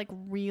gets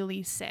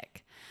really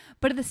sick.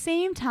 But at the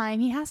same time,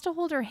 he has to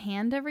hold her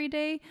hand every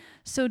day.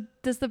 So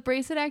does the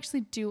bracelet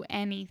actually do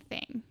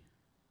anything?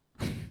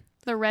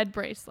 The red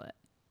bracelet.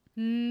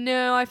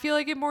 No, I feel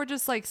like it more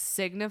just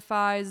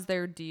signifies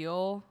their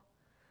deal.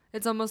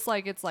 It's almost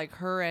like it's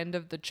her end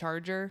of the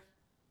charger.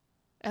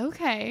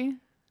 Okay.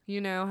 You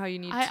know how you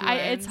need two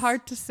ends? It's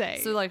hard to say.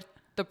 So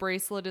the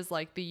bracelet is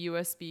the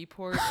USB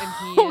port and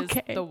he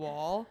is the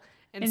wall.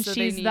 And so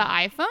she's the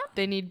iPhone?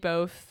 They need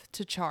both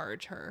to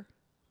charge her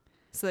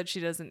so that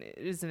she isn't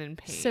in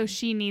pain. So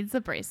she needs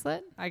the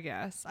bracelet? I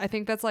guess. I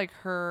think that's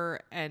her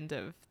end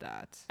of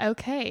that.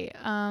 Okay.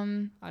 I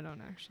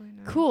don't actually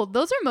know. Cool.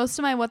 Those are most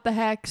of my what the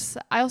hecks.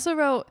 I also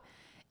wrote,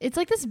 it's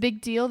this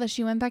big deal that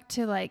she went back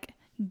to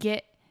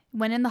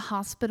went in the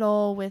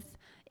hospital with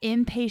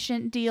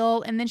inpatient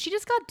deal, and then she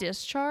just got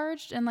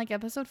discharged in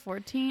episode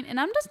 14, and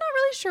I'm just not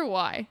really sure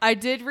why. I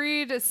did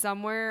read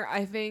somewhere,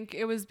 I think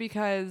it was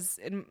because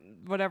in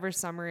whatever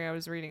summary I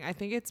was reading, I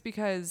think it's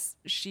because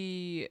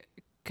she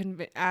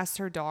asked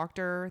her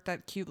doctor,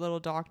 that cute little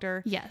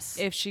doctor, yes,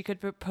 if she could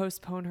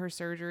postpone her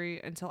surgery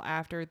until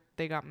after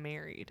they got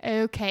married.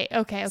 Okay.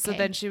 So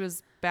then she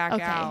was back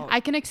out.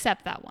 I can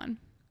accept that one.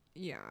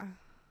 Yeah.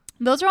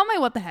 Those are all my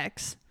what the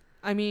hecks.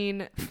 I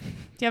mean, do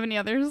you have any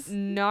others?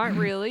 Not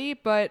really,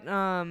 but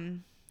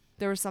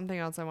there was something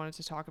else I wanted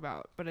to talk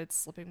about, but it's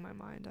slipping my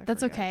mind.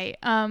 That's forget. Okay.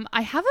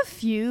 I have a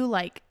few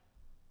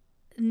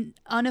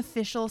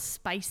unofficial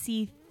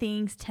spicy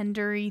things,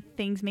 tendery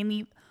things,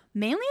 mainly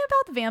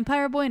about the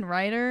vampire boy and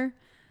Ryder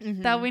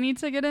that we need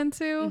to get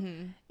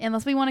into,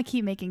 unless we want to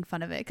keep making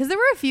fun of it, because there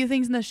were a few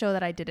things in the show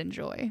that I did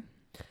enjoy.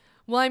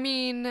 Well, I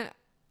mean,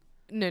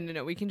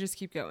 no, we can just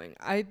keep going.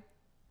 I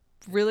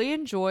really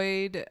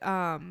enjoyed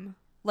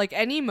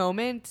any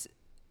moment,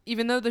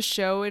 even though the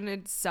show in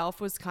itself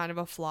was kind of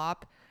a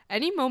flop,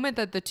 any moment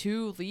that the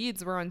two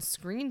leads were on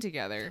screen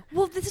together.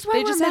 Well, this is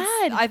why we're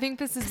mad. I think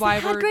this is why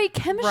they had great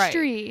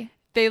chemistry. Right.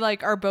 They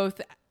are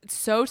both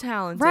so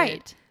talented.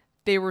 Right.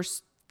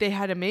 They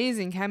had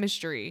amazing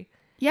chemistry.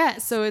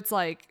 Yes. So it's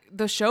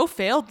the show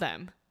failed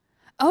them.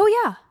 Oh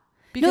yeah.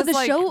 Because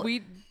the show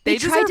they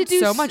tried to do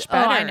so much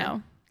better.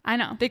 Oh, I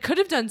know. They could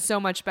have done so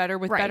much better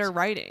with better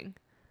writing.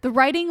 The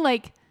writing,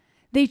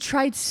 they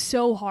tried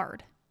so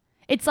hard.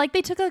 It's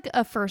they took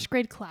a first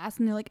grade class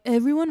and they're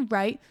everyone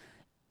write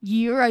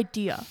your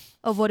idea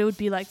of what it would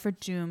be like for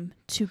Doom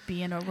to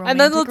be in a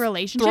romantic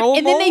relationship.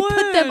 And then they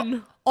put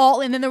them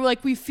all in. And then they were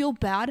we feel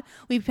bad.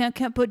 We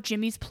can't put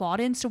Jimmy's plot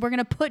in. So we're going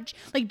to put,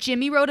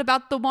 Jimmy wrote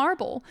about the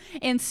marble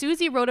and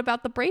Susie wrote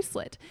about the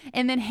bracelet.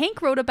 And then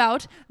Hank wrote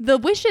about the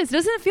wishes.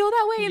 Doesn't it feel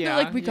that way? And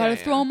they're we got to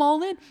throw them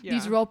all in. Yeah.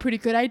 These are all pretty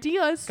good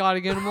ideas. Got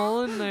to get them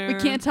all in there. We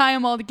can't tie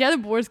them all together,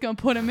 but we're just going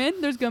to put them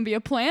in. There's going to be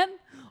a plant.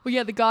 Well,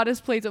 yeah, the goddess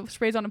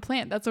sprays on a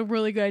plant. That's a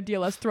really good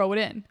idea. Let's throw it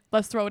in.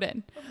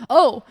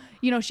 Oh,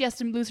 she has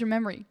to lose her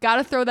memory. Got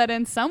to throw that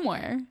in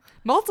somewhere.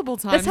 Multiple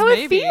times. That's how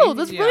it feels.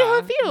 That's really how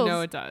it feels.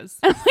 No, it does.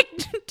 And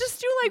I'm just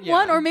do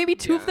one or maybe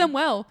two of them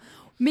well.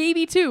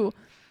 Maybe two.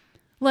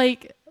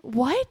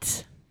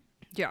 What?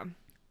 Yeah.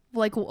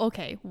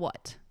 Okay,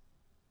 what?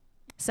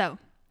 So,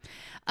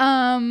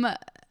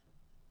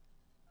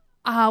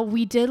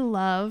 We did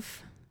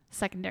love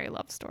Secondary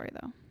Love Story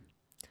though.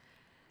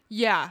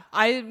 Yeah,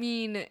 I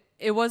mean,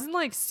 it wasn't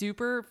like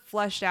super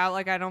fleshed out.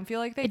 Like I don't feel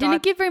like it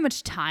didn't give very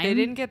much time. They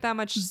didn't get that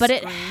much, but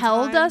it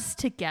held time. us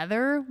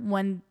together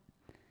when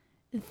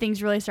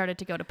things really started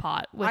to go to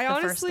pot with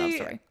first love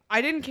story.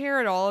 I didn't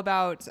care at all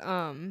about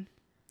Hyun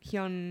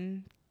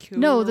Koo.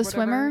 No, the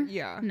swimmer.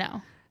 Yeah,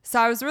 no. So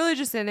I was really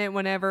just in it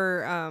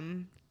whenever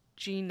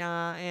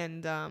Gina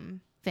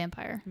and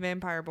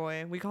Vampire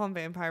Boy. We call him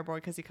Vampire Boy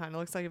because he kind of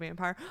looks like a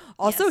vampire.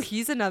 Also,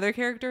 he's another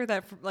character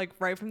that like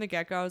right from the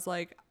get-go I was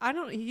like,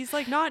 he's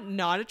like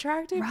not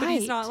attractive, but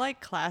he's not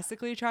like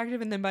classically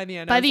attractive. And then by the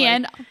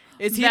end,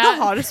 is he the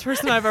hottest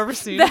person I've ever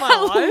seen in my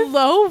life?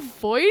 Low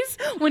voice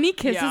when he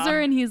kisses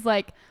her and he's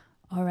like,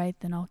 all right,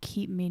 then I'll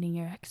keep meeting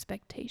your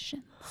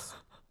expectations.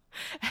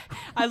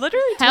 I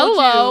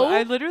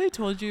literally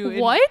told you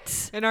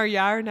in our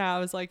Yar now. I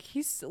was like,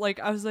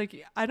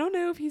 I don't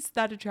know if he's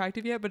that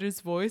attractive yet, but his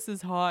voice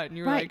is hot. And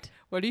you were like,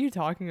 what are you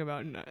talking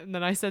about? And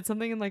then I said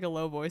something in like a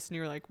low voice and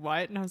you were like,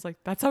 what? And I was like,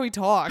 that's how he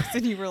talks.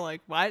 And you were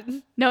like, what?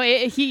 No,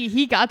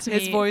 he got to me.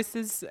 His voice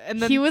is,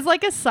 and then he was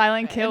like a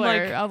silent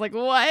killer. I was like,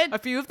 what? A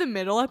few of the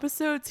middle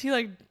episodes, he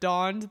like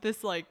donned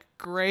this like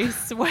gray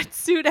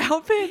sweatsuit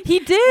outfit. He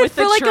did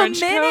for like a minute.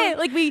 Coat.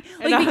 Like we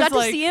got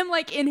to see him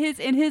like in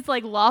his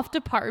like loft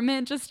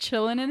apartment, just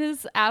chilling in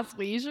his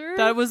athleisure.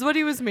 That was what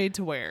he was made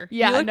to wear.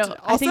 Yeah, no.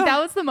 I think that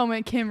was the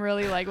moment Kim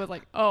really like was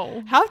like,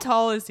 oh. How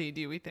tall is he?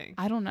 Do we think?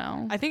 I don't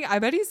know. I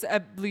bet he's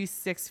at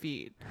least 6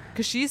 feet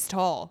because she's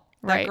tall.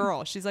 That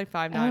girl, she's like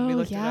 5'9". We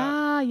looked it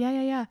up.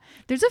 Yeah.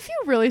 There's a few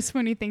really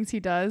swoony things he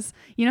does.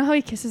 You know how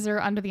he kisses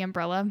her under the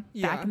umbrella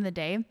back in the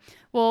day?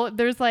 Well,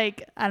 there's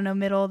like, I don't know,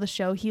 middle of the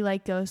show, he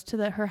like goes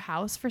to her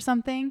house for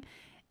something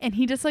and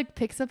he just like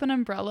picks up an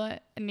umbrella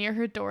near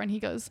her door and he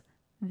goes,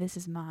 this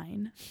is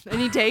mine. And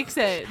he takes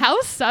it.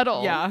 How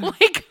subtle. Yeah.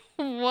 Like,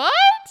 what?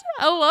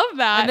 I love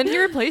that. And then he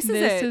replaces it.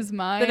 This is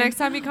mine. The next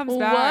time he comes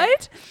back.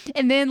 What?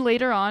 And then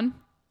later on,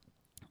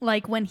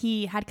 like when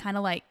he had kind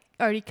of like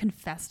already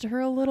confessed to her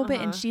a little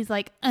bit and she's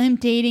like, I'm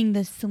dating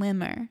the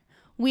swimmer.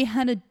 We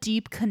had a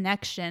deep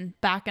connection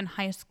back in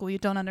high school. You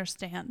don't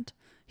understand.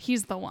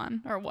 He's the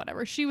one or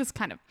whatever. She was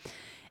kind of,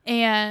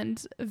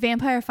 and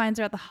Vampire finds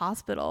her at the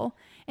hospital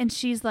and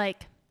she's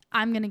like,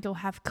 I'm going to go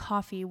have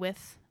coffee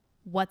with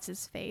what's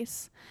his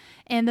face.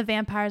 And the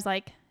vampire's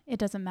like, it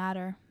doesn't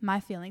matter. My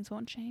feelings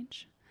won't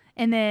change.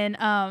 And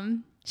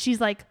then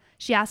she's like,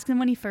 she asks him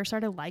when he first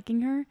started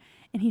liking her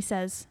and he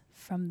says,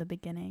 from the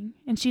beginning.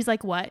 And she's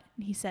like, what?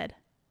 And he said,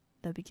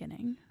 the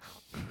beginning.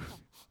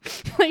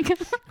 Like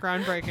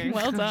groundbreaking.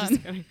 Well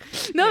done.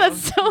 No,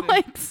 that's so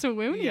like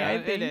swoony. Yeah, I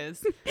think it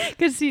is.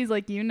 Because he's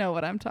like, you know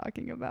what I'm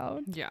talking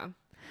about. Yeah.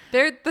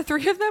 The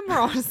three of them were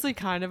honestly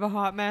kind of a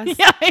hot mess.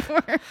 Yeah, they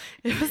were.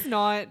 It was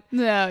not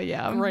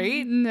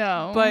great.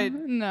 No. But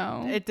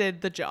no. It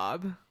did the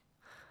job.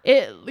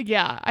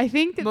 I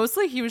think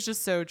mostly he was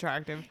just so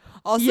attractive.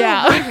 Also,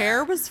 her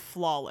hair was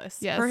flawless.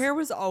 Yes. Her hair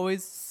was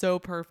always so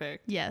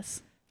perfect.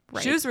 Yes.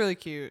 Right. She was really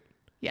cute.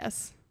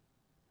 Yes.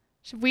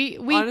 We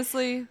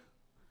honestly,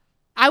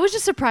 I was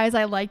just surprised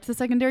I liked the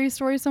secondary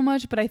story so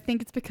much, but I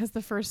think it's because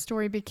the first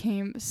story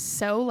became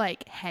so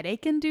like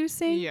headache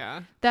inducing.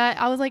 Yeah. That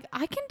I was like,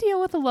 I can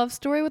deal with a love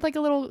story with like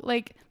a little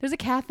like there's a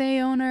cafe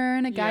owner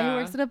and a guy who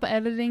works at an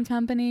editing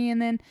company and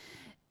then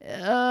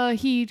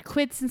he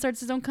quits and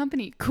starts his own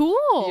company.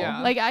 Cool.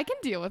 Yeah. Like I can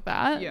deal with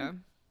that. Yeah.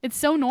 It's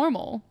so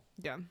normal.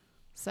 Yeah.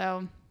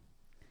 So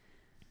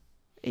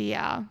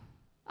yeah.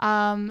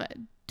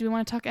 Do we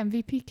want to talk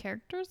MVP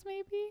characters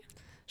maybe?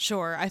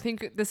 Sure. I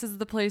think this is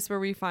the place where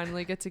we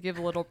finally get to give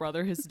little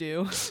brother his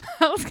due.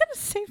 I was gonna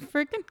say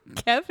freaking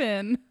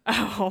Kevin.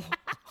 Oh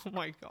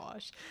my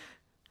gosh.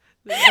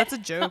 That's a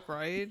joke,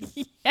 right?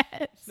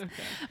 Yes. Okay.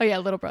 Oh yeah,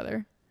 little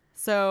brother.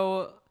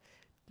 So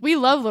we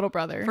love little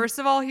brother. First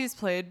of all, he's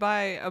played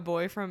by a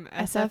boy from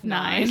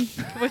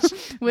SF9, which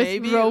with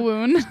maybe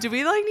Rowoon. Do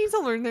we like need to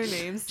learn their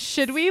names?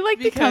 Should we like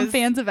become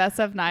fans of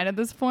SF9 at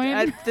this point?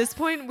 At this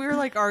point, we're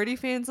like already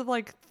fans of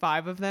like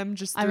 5 of them.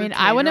 Just I mean,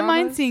 I wouldn't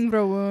mind seeing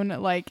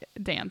Rowoon like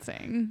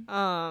dancing.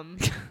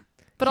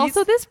 But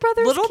also this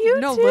brother's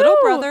cute too. Little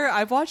brother.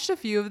 I've watched a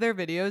few of their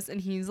videos, and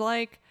he's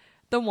like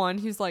the one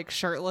who's like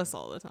shirtless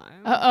all the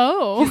time.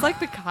 He's like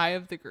the Kai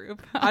of the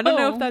group. I don't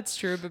know if that's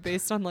true, but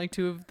based on like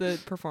 2 of the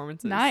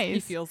performances, he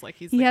feels like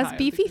he has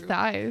beefy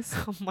thighs.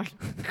 Oh my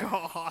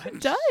god. It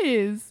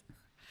does.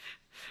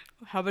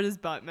 How about his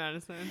butt,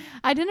 Madison?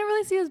 I didn't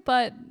really see his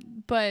butt,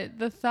 but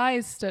the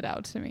thighs stood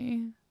out to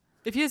me.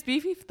 If he has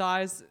beefy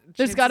thighs,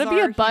 there's got to be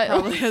a butt.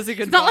 Probably has a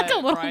good it's not butt, like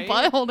a little right?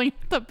 butt holding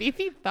the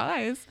beefy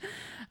thighs.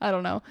 I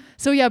don't know.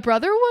 So yeah,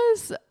 brother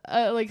was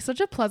like such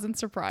a pleasant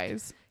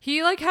surprise.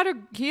 He like had a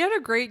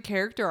great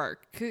character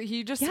arc.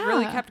 He just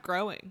really kept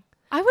growing.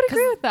 I would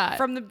agree with that.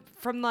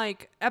 From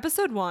like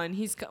episode 1,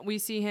 we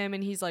see him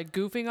and he's like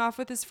goofing off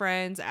with his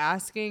friends,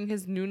 asking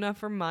his Nuna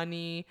for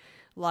money,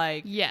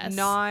 like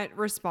not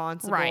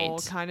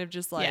responsible, kind of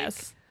just like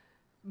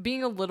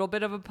being a little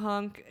bit of a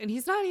punk. And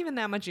he's not even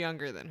that much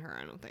younger than her,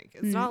 I don't think.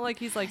 It's not like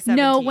he's like 17.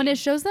 No, when it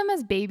shows them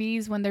as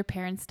babies when their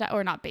parents die,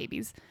 or not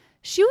babies,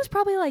 She was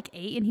probably like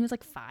 8 and he was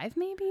like 5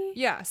 maybe.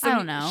 Yeah. So I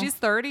don't know. She's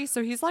 30,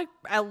 so he's like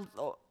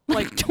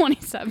like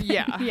 27.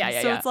 Yeah.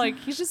 Yeah. So it's like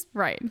he's just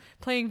right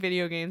playing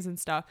video games and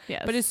stuff.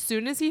 Yes. But as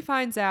soon as he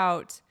finds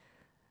out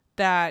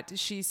that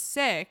she's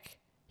sick,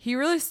 he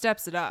really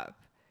steps it up.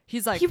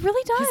 He's like, he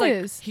really does. He's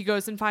like, he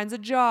goes and finds a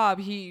job.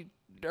 He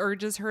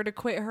urges her to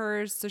quit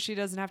hers so she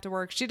doesn't have to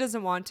work. She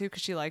doesn't want to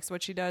because she likes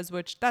what she does,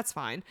 which that's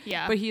fine.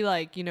 Yeah. But he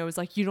like, is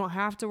like, you don't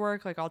have to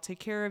work. Like, I'll take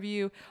care of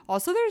you.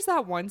 Also, there's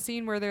that one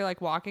scene where they're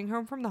like walking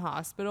home from the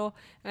hospital,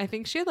 and I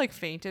think she had like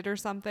fainted or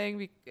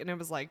something, and it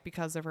was like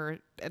because of her,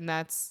 and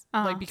that's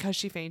like because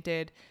she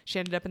fainted, she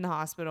ended up in the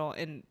hospital,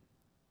 and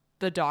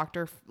the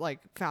doctor like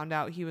found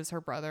out he was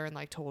her brother and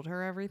like told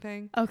her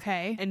everything.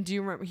 Okay. And do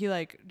you remember he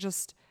like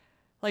just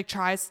like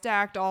tries to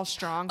act all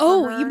strong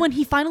for her. When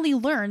he finally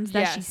learns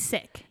that she's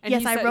sick. And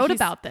yes, I wrote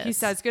about this. He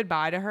says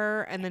goodbye to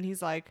her, and then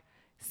he's like,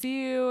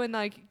 see you, and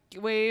like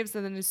waves,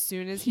 and then as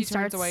soon as he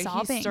turns away,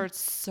 he starts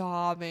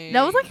sobbing.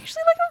 That was like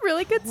actually like a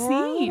really good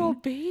scene. Little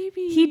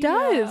baby. He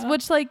does,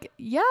 which like,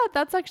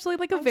 that's actually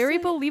like a very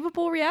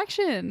believable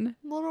reaction.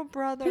 Little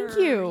brother.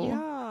 Thank you.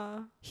 Yeah.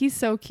 He's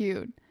so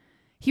cute.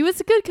 He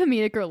was a good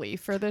comedic relief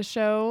for the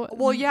show.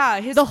 Well,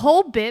 yeah. The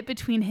whole bit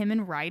between him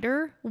and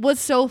Ryder was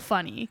so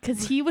funny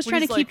because he was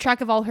trying to keep track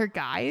of all her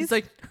guys. He's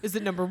like, is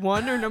it number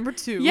 1 or number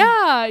 2?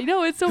 Yeah,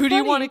 it's so funny. Who do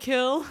you want to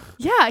kill?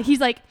 Yeah, he's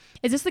like,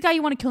 is this the guy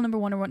you want to kill, number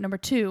 1 or number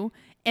 2?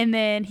 And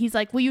then he's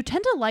like, well, you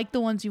tend to like the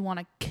ones you want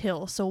to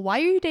kill. So why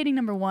are you dating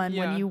number 1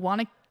 when you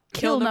want to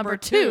kill number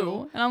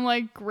 2? And I'm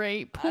like,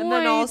 great point. And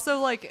then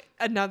also like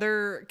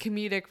another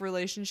comedic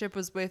relationship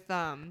was with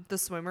the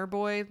swimmer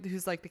boy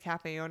who's like the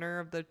cafe owner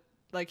of the,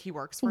 like he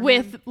works for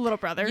with him. little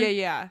brother.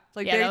 Yeah.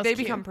 Like they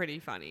become pretty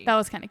funny. That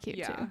was kind of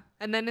cute too.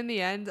 And then in the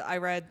end, I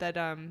read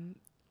that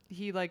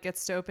he like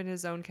gets to open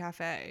his own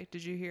cafe.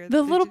 Did you hear?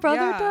 The little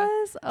brother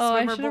does? Oh,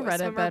 I should have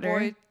read it Swimmer better.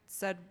 Boy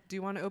said, "Do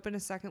you want to open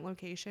a second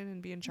location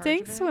and be in charge?"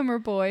 Thanks, of it? Swimmer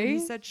Boy. And he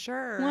said,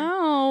 "Sure."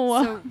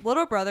 Wow. So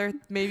little brother,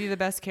 maybe the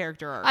best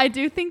character arc. I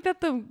do think that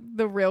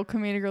the real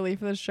comedic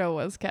relief of the show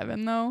was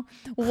Kevin though.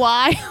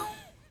 Why?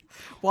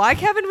 Why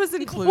Kevin was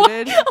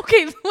included?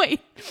 Okay,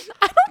 wait.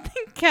 I don't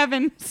think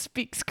Kevin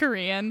speaks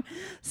Korean.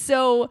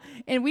 So,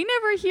 and we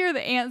never hear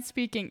the aunt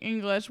speaking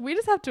English. We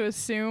just have to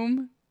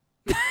assume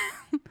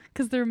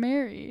because they're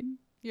married.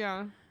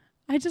 Yeah.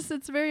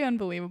 It's very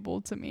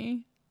unbelievable to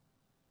me.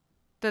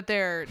 That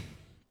they're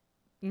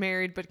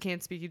married but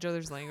can't speak each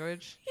other's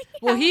language. Yeah.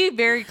 Well, he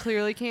very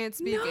clearly can't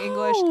speak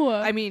English.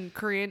 I mean,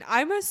 Korean.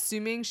 I'm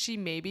assuming she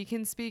maybe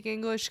can speak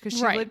English because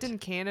she lived in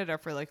Canada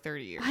for like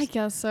 30 years. I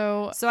guess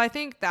so. So I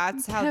think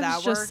that's how that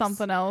works. Just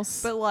something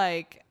else. But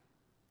like,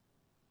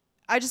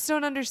 I just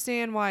don't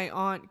understand why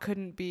Aunt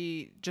couldn't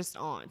be just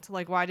Aunt.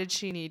 Like, why did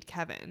she need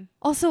Kevin?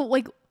 Also,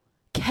 like,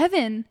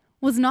 Kevin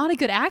was not a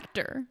good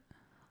actor.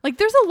 Like,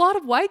 there's a lot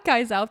of white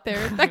guys out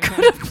there that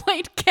could have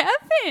played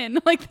Kevin.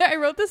 Like, I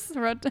wrote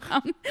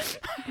down.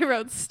 I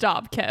wrote,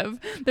 "Stop, Kev."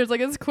 There's like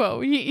this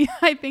quote.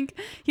 I think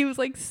he was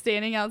like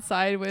standing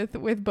outside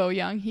with Bo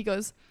Young. He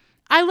goes,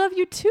 "I love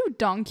you too,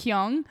 Dong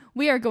Kyung.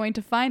 We are going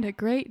to find a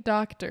great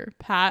doctor.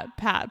 Pat,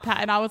 Pat, Pat."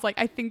 And I was like,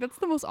 I think that's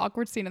the most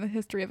awkward scene in the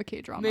history of a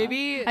K-drama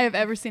maybe I have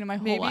ever seen in my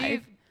whole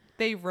life.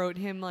 They wrote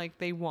him like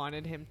they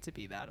wanted him to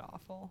be that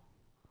awful.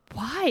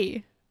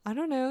 Why? I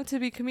don't know, to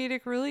be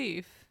comedic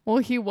relief. Well,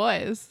 he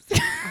was.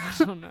 I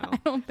don't know. I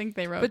don't think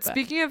they wrote But that.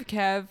 speaking of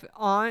Kev,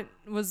 Aunt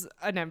was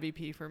an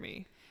MVP for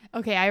me.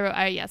 Okay,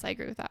 yes, I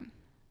agree with that.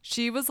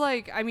 She was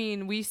like, I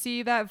mean, we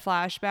see that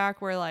flashback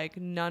where like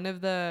none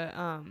of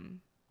the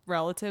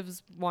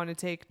relatives want to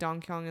take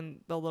Dong Kyung and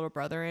the little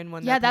brother in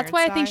when that's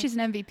why die. I think she's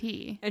an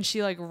MVP. And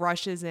she like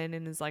rushes in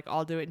and is like,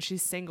 I'll do it. And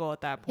she's single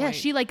at that point. Yeah,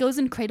 she like goes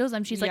and cradles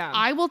them. She's like,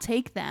 I will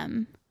take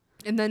them.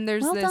 And then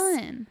there's this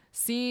done.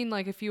 scene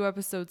like a few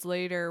episodes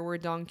later where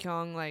Dong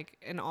Kyung like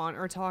and Aunt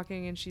are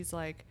talking, and she's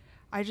like,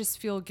 I just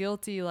feel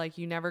guilty, like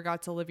you never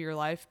got to live your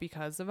life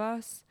because of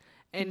us.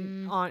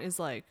 And Aunt is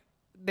like,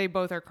 they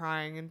both are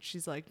crying, and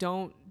she's like,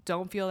 don't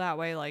feel that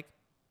way, like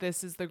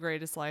this is the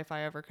greatest life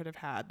I ever could have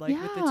had, like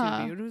with the two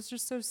of you. And it was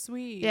just so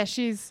sweet. Yeah,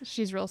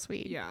 she's real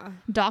sweet. Yeah.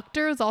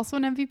 Doctor is also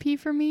an MVP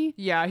for me.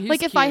 Yeah, he's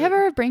like, if I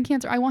ever have brain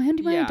cancer, I want him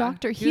to be my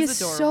doctor. He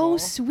is adorable.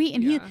 So sweet.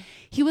 And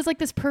he was like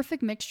this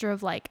perfect mixture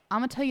of like,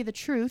 I'm gonna tell you the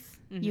truth.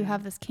 You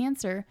have this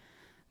cancer.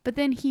 But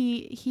then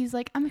he's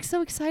like, I'm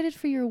so excited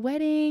for your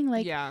wedding.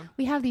 Like,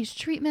 we have these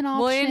treatment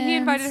options. Well, and he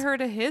invited her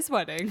to his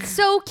wedding.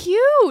 So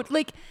cute.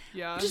 Like,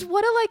 yeah. Just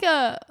what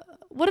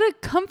a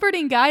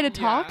comforting guy to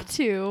talk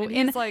to.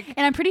 And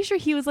I'm pretty sure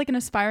he was like an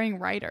aspiring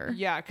writer.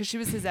 Yeah, because she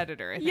was his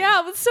editor, I think. Yeah,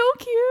 it was so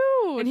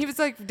cute. And he was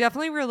like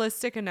definitely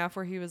realistic enough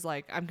where he was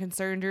like, I'm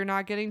concerned you're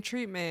not getting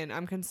treatment.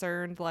 I'm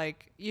concerned,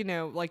 like, you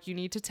know, like you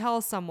need to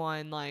tell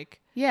someone,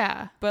 like.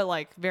 Yeah. But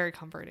like very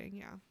comforting,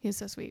 yeah. He was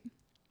so sweet.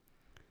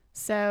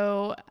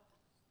 So,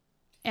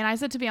 and I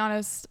said, to be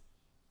honest,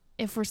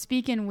 if we're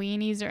speaking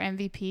weenies or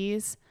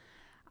MVPs,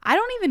 I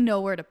don't even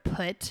know where to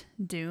put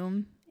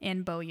Doom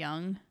and Bo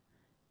Young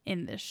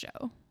in this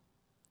show.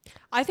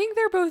 I think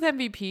they're both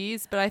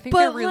MVPs, but I think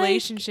their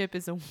relationship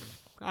is a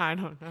I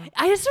don't know.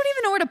 I just don't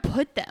even know where to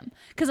put them.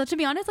 Because to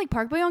be honest, like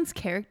Park Bo-young's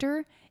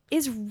character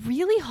is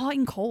really hot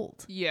and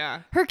cold.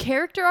 Yeah. Her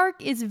character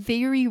arc is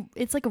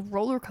it's like a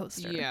roller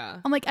coaster. Yeah.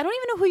 I'm like, I don't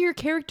even know who your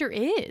character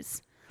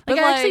is. Like, But,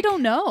 I actually like,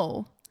 don't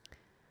know.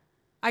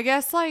 I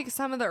guess like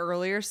some of the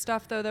earlier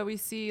stuff though that we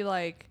see,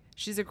 like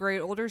she's a great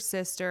older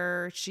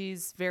sister.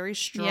 She's very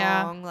strong.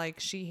 Yeah. Like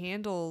she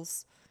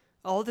handles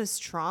all this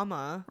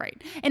trauma.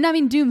 Right. And I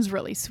mean, Doom's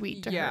really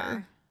sweet to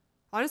her.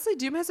 Honestly,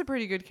 Doom has a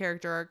pretty good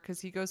character arc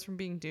because he goes from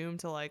being Doom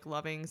to like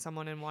loving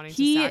someone and wanting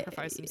to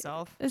sacrifice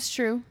himself. That's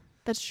true.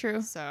 That's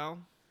true. So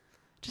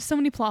Just so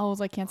many plot holes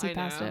I can't see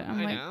past know, it.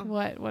 I'm I like,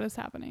 know. what is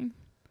happening?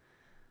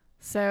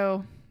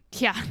 So,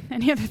 yeah.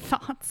 Any other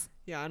thoughts?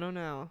 yeah, I don't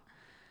know.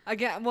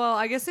 Again, well,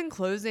 I guess in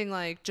closing,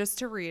 like just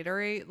to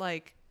reiterate,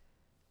 like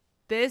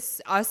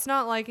us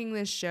not liking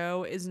this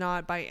show is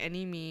not by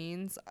any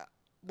means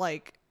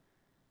like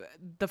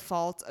the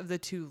fault of the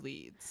two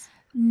leads.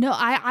 No,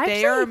 I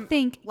actually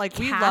think like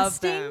we love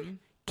them.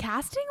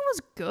 Casting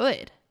was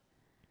good.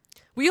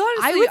 We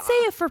honestly, I would say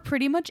it for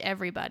pretty much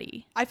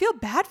everybody. I feel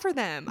bad for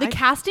them. The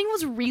casting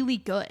was really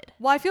good.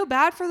 Well, I feel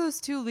bad for those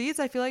two leads.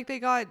 I feel like they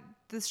got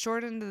the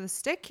short end of the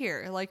stick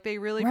here. Like they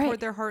really poured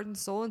their heart and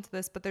soul into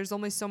this, but there's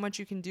only so much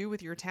you can do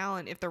with your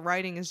talent if the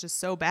writing is just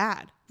so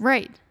bad.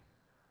 Right.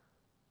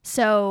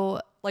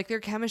 So like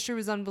their chemistry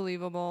was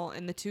unbelievable,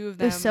 and the two of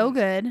them they're so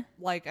good.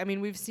 Like, I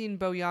mean, we've seen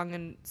Bo-young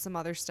and some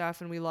other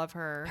stuff, and we love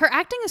her. Her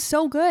acting is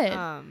so good.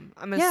 I'm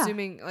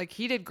assuming like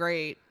he did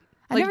great.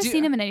 I've never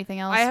seen him in anything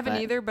else. I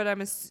haven't either, but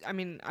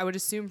I would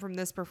assume from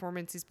this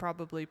performance he's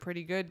probably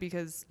pretty good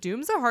because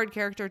Doom's a hard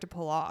character to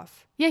pull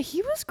off. Yeah,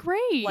 he was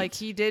great. Like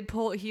he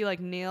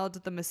like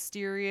nailed the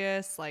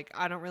mysterious, like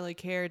I don't really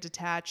care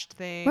detached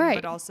thing,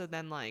 but also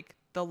then like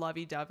the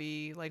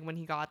lovey-dovey, like when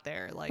he got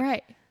there,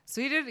 like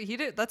so he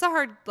did. That's a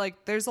hard,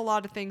 like there's a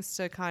lot of things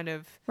to kind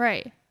of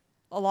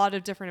a lot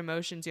of different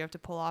emotions you have to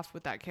pull off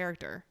with that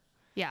character.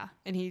 Yeah,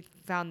 and he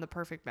found the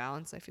perfect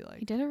balance. I feel like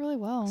he did it really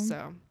well.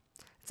 So.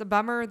 It's a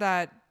bummer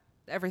that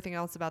everything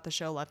else about the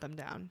show let them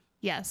down.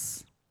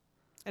 Yes.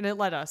 And it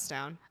let us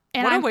down.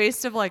 And what a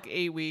waste of like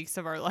 8 weeks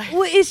of our life.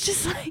 Well, it's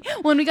just like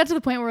when we got to the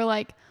point where we're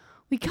like,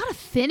 we gotta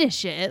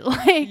finish it.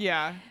 Like,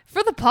 yeah.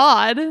 For the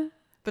pod.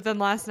 But then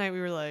last night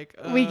we were like,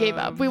 we gave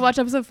up. We watched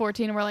episode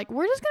 14 and we're like,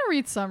 we're just gonna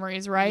read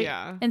summaries, right?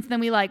 Yeah. And so then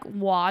we like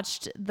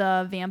watched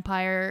the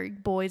vampire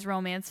boys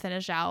romance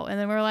finish out, and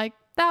then we're like,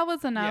 that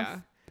was enough. Yeah.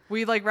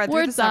 We like read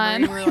through the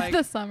summary. We're like,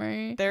 the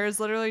summary. There is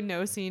literally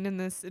no scene in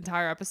this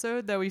entire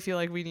episode that we feel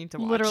like we need to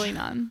watch. Literally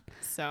none.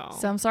 So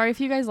I'm sorry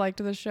if you guys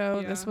liked the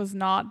show. Yeah. This was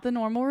not the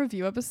normal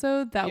review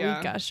episode that we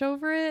gush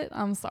over it.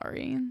 I'm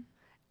sorry.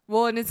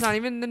 Well, and it's not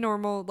even the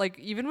normal, like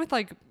even with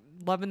like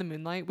Love in the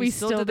Moonlight, we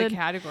still did the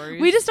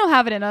categories. We just don't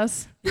have it in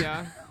us.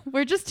 Yeah.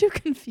 We're just too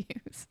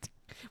confused.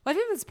 Well, I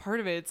think that's part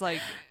of it. It's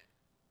like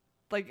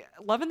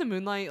Love in the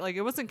Moonlight, like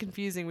it wasn't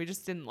confusing, we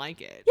just didn't like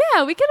it.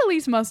 Yeah, we could at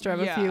least muster up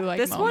a few like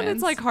this moments. One,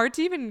 it's like hard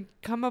to even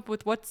come up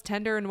with what's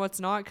tender and what's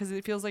not because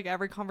it feels like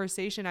every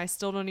conversation I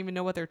still don't even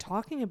know what they're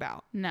talking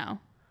about. No.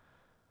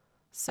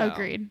 So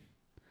agreed.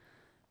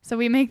 So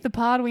we make the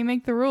pod, we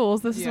make the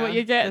rules. This is what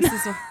you get.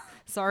 This is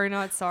sorry,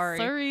 not sorry.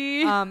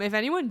 Sorry. If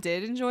anyone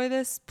did enjoy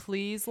this,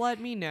 please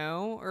let me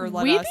know or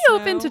let We'd us be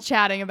open to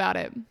chatting about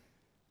it.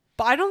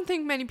 But I don't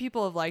think many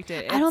people have liked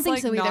it. I don't think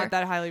so either. Not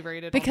that highly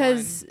rated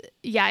because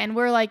online. And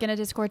we're like in a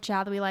Discord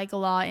chat that we like a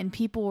lot, and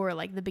people were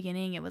like the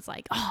beginning it was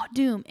like, oh,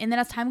 Doom, and then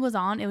as time goes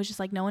on it was just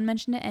like no one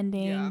mentioned it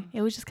ending. Yeah.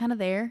 It was just kind of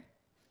there,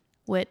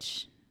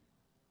 which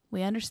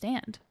we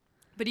understand.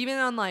 But even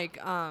on like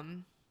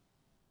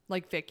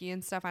Vicky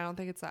and stuff, I don't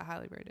think it's that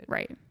highly rated.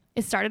 Right.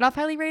 It started off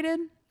highly rated.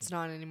 It's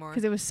not anymore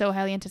because it was so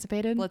highly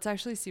anticipated. Let's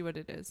actually see what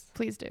it is.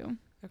 Please do.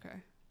 Okay.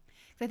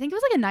 I think it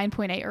was like a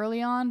 9.8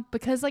 early on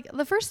because like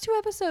the first 2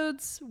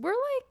 episodes were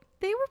like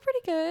they were pretty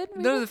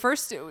good. The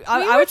first 2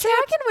 I would say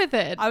with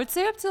it. I would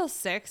say up till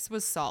 6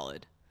 was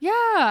solid.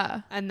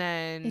 Yeah. And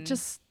then it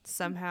just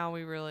somehow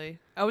we really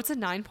it's a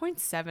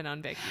 9.7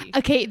 on Vicky.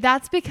 Okay,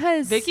 that's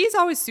because Vicky's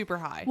always super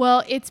high.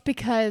 Well, it's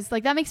because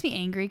like that makes me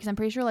angry because I'm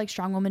pretty sure like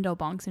Strong Woman Do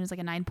Bong Soon is like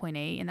a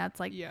 9.8 and that's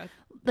like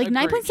like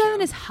 9.7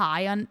 is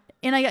high on,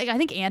 and I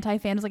think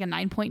Anti-Fan is like a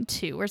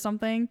 9.2 or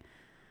something.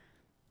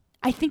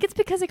 I think it's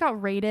because it got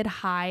rated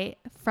high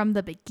from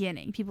the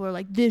beginning. People were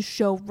like, this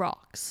show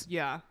rocks.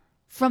 Yeah.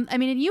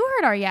 And you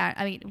heard our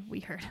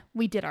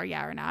we did our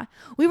or not.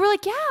 We were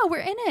like, yeah, we're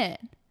in it.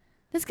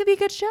 This could be a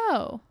good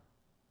show.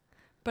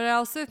 But I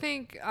also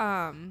think,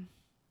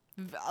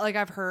 like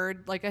I've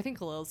heard, like I think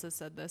Lils has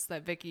said this,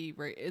 that Vicky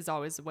is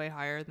always way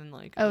higher than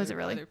like is it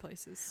really? Other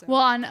places. So.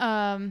 Well,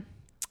 on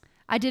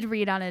I did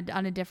read on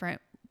a different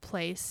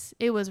place,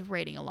 it was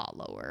rating a lot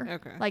lower.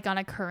 Okay. Like on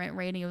a current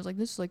rating, it was like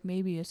this is like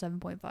maybe a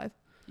 7.5.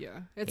 Yeah,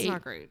 it's 8.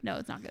 Not great. No,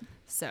 it's not good.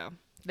 So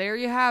there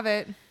you have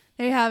it.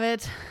 There you have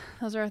it.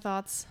 Those are our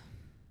thoughts.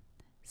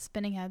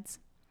 Spinning heads.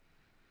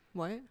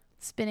 What?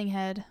 Spinning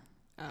head.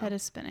 Head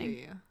is spinning.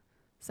 Yeah.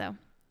 So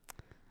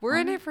we're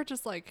in it for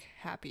just like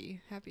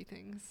happy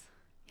things.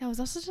 Yeah, it was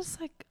also just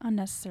like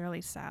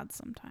unnecessarily sad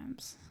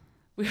sometimes.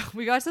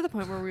 We got to the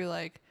point where we were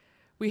like,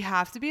 we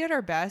have to be at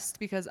our best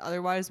because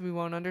otherwise we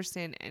won't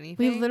understand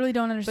anything. We literally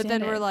don't understand. But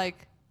then it. we're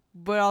like,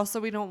 but also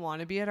we don't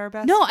want to be at our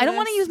best. No, for I don't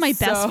want to this, use my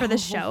best so- for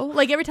this show.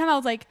 Like every time I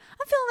was like,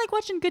 I'm feeling like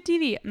watching good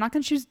TV. I'm not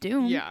gonna choose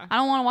Doom. Yeah. I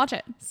don't want to watch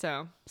it.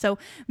 So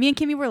Me and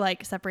Kimmy were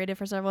like separated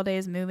for several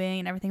days, moving,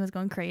 and everything was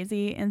going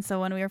crazy. And so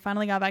when we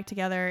finally got back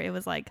together, it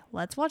was like,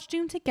 let's watch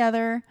Doom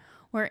together.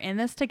 We're in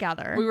this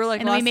together. We were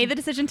like, and then we last- made the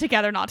decision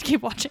together not to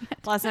keep watching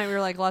it. last night we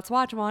were like, let's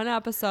watch one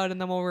episode and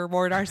then we'll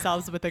reward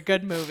ourselves with a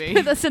good movie.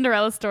 The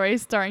Cinderella story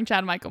starring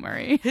Chad Michael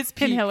Murray His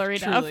peak, and Hilary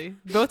Duff. truly.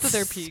 Both of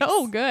their peaks.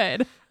 So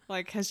good.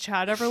 Like, has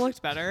Chad ever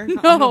looked better?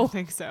 No. I don't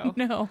think so.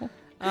 No.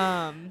 But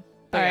All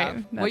yeah,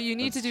 right, what you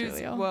need to that's do is,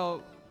 truly all.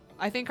 well,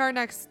 I think our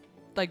next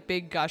like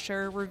big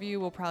gusher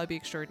review will probably be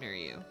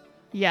Extraordinary You.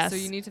 Yes. So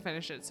you need to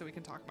finish it so we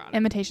can talk about it.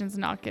 Imitation's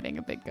not getting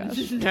a big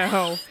gush.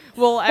 No.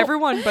 Well,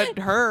 everyone but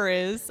her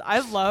is. I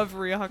love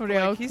Ryuk. Like,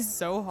 Ryuk. he's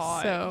so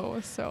hot. So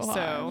hot.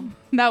 So-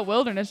 That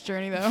wilderness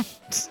journey though.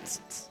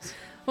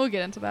 We'll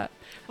get into that.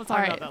 We'll talk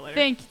All about right. that later.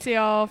 Thank you to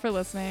y'all for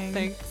listening.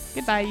 Thanks.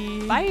 Goodbye.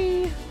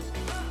 Bye.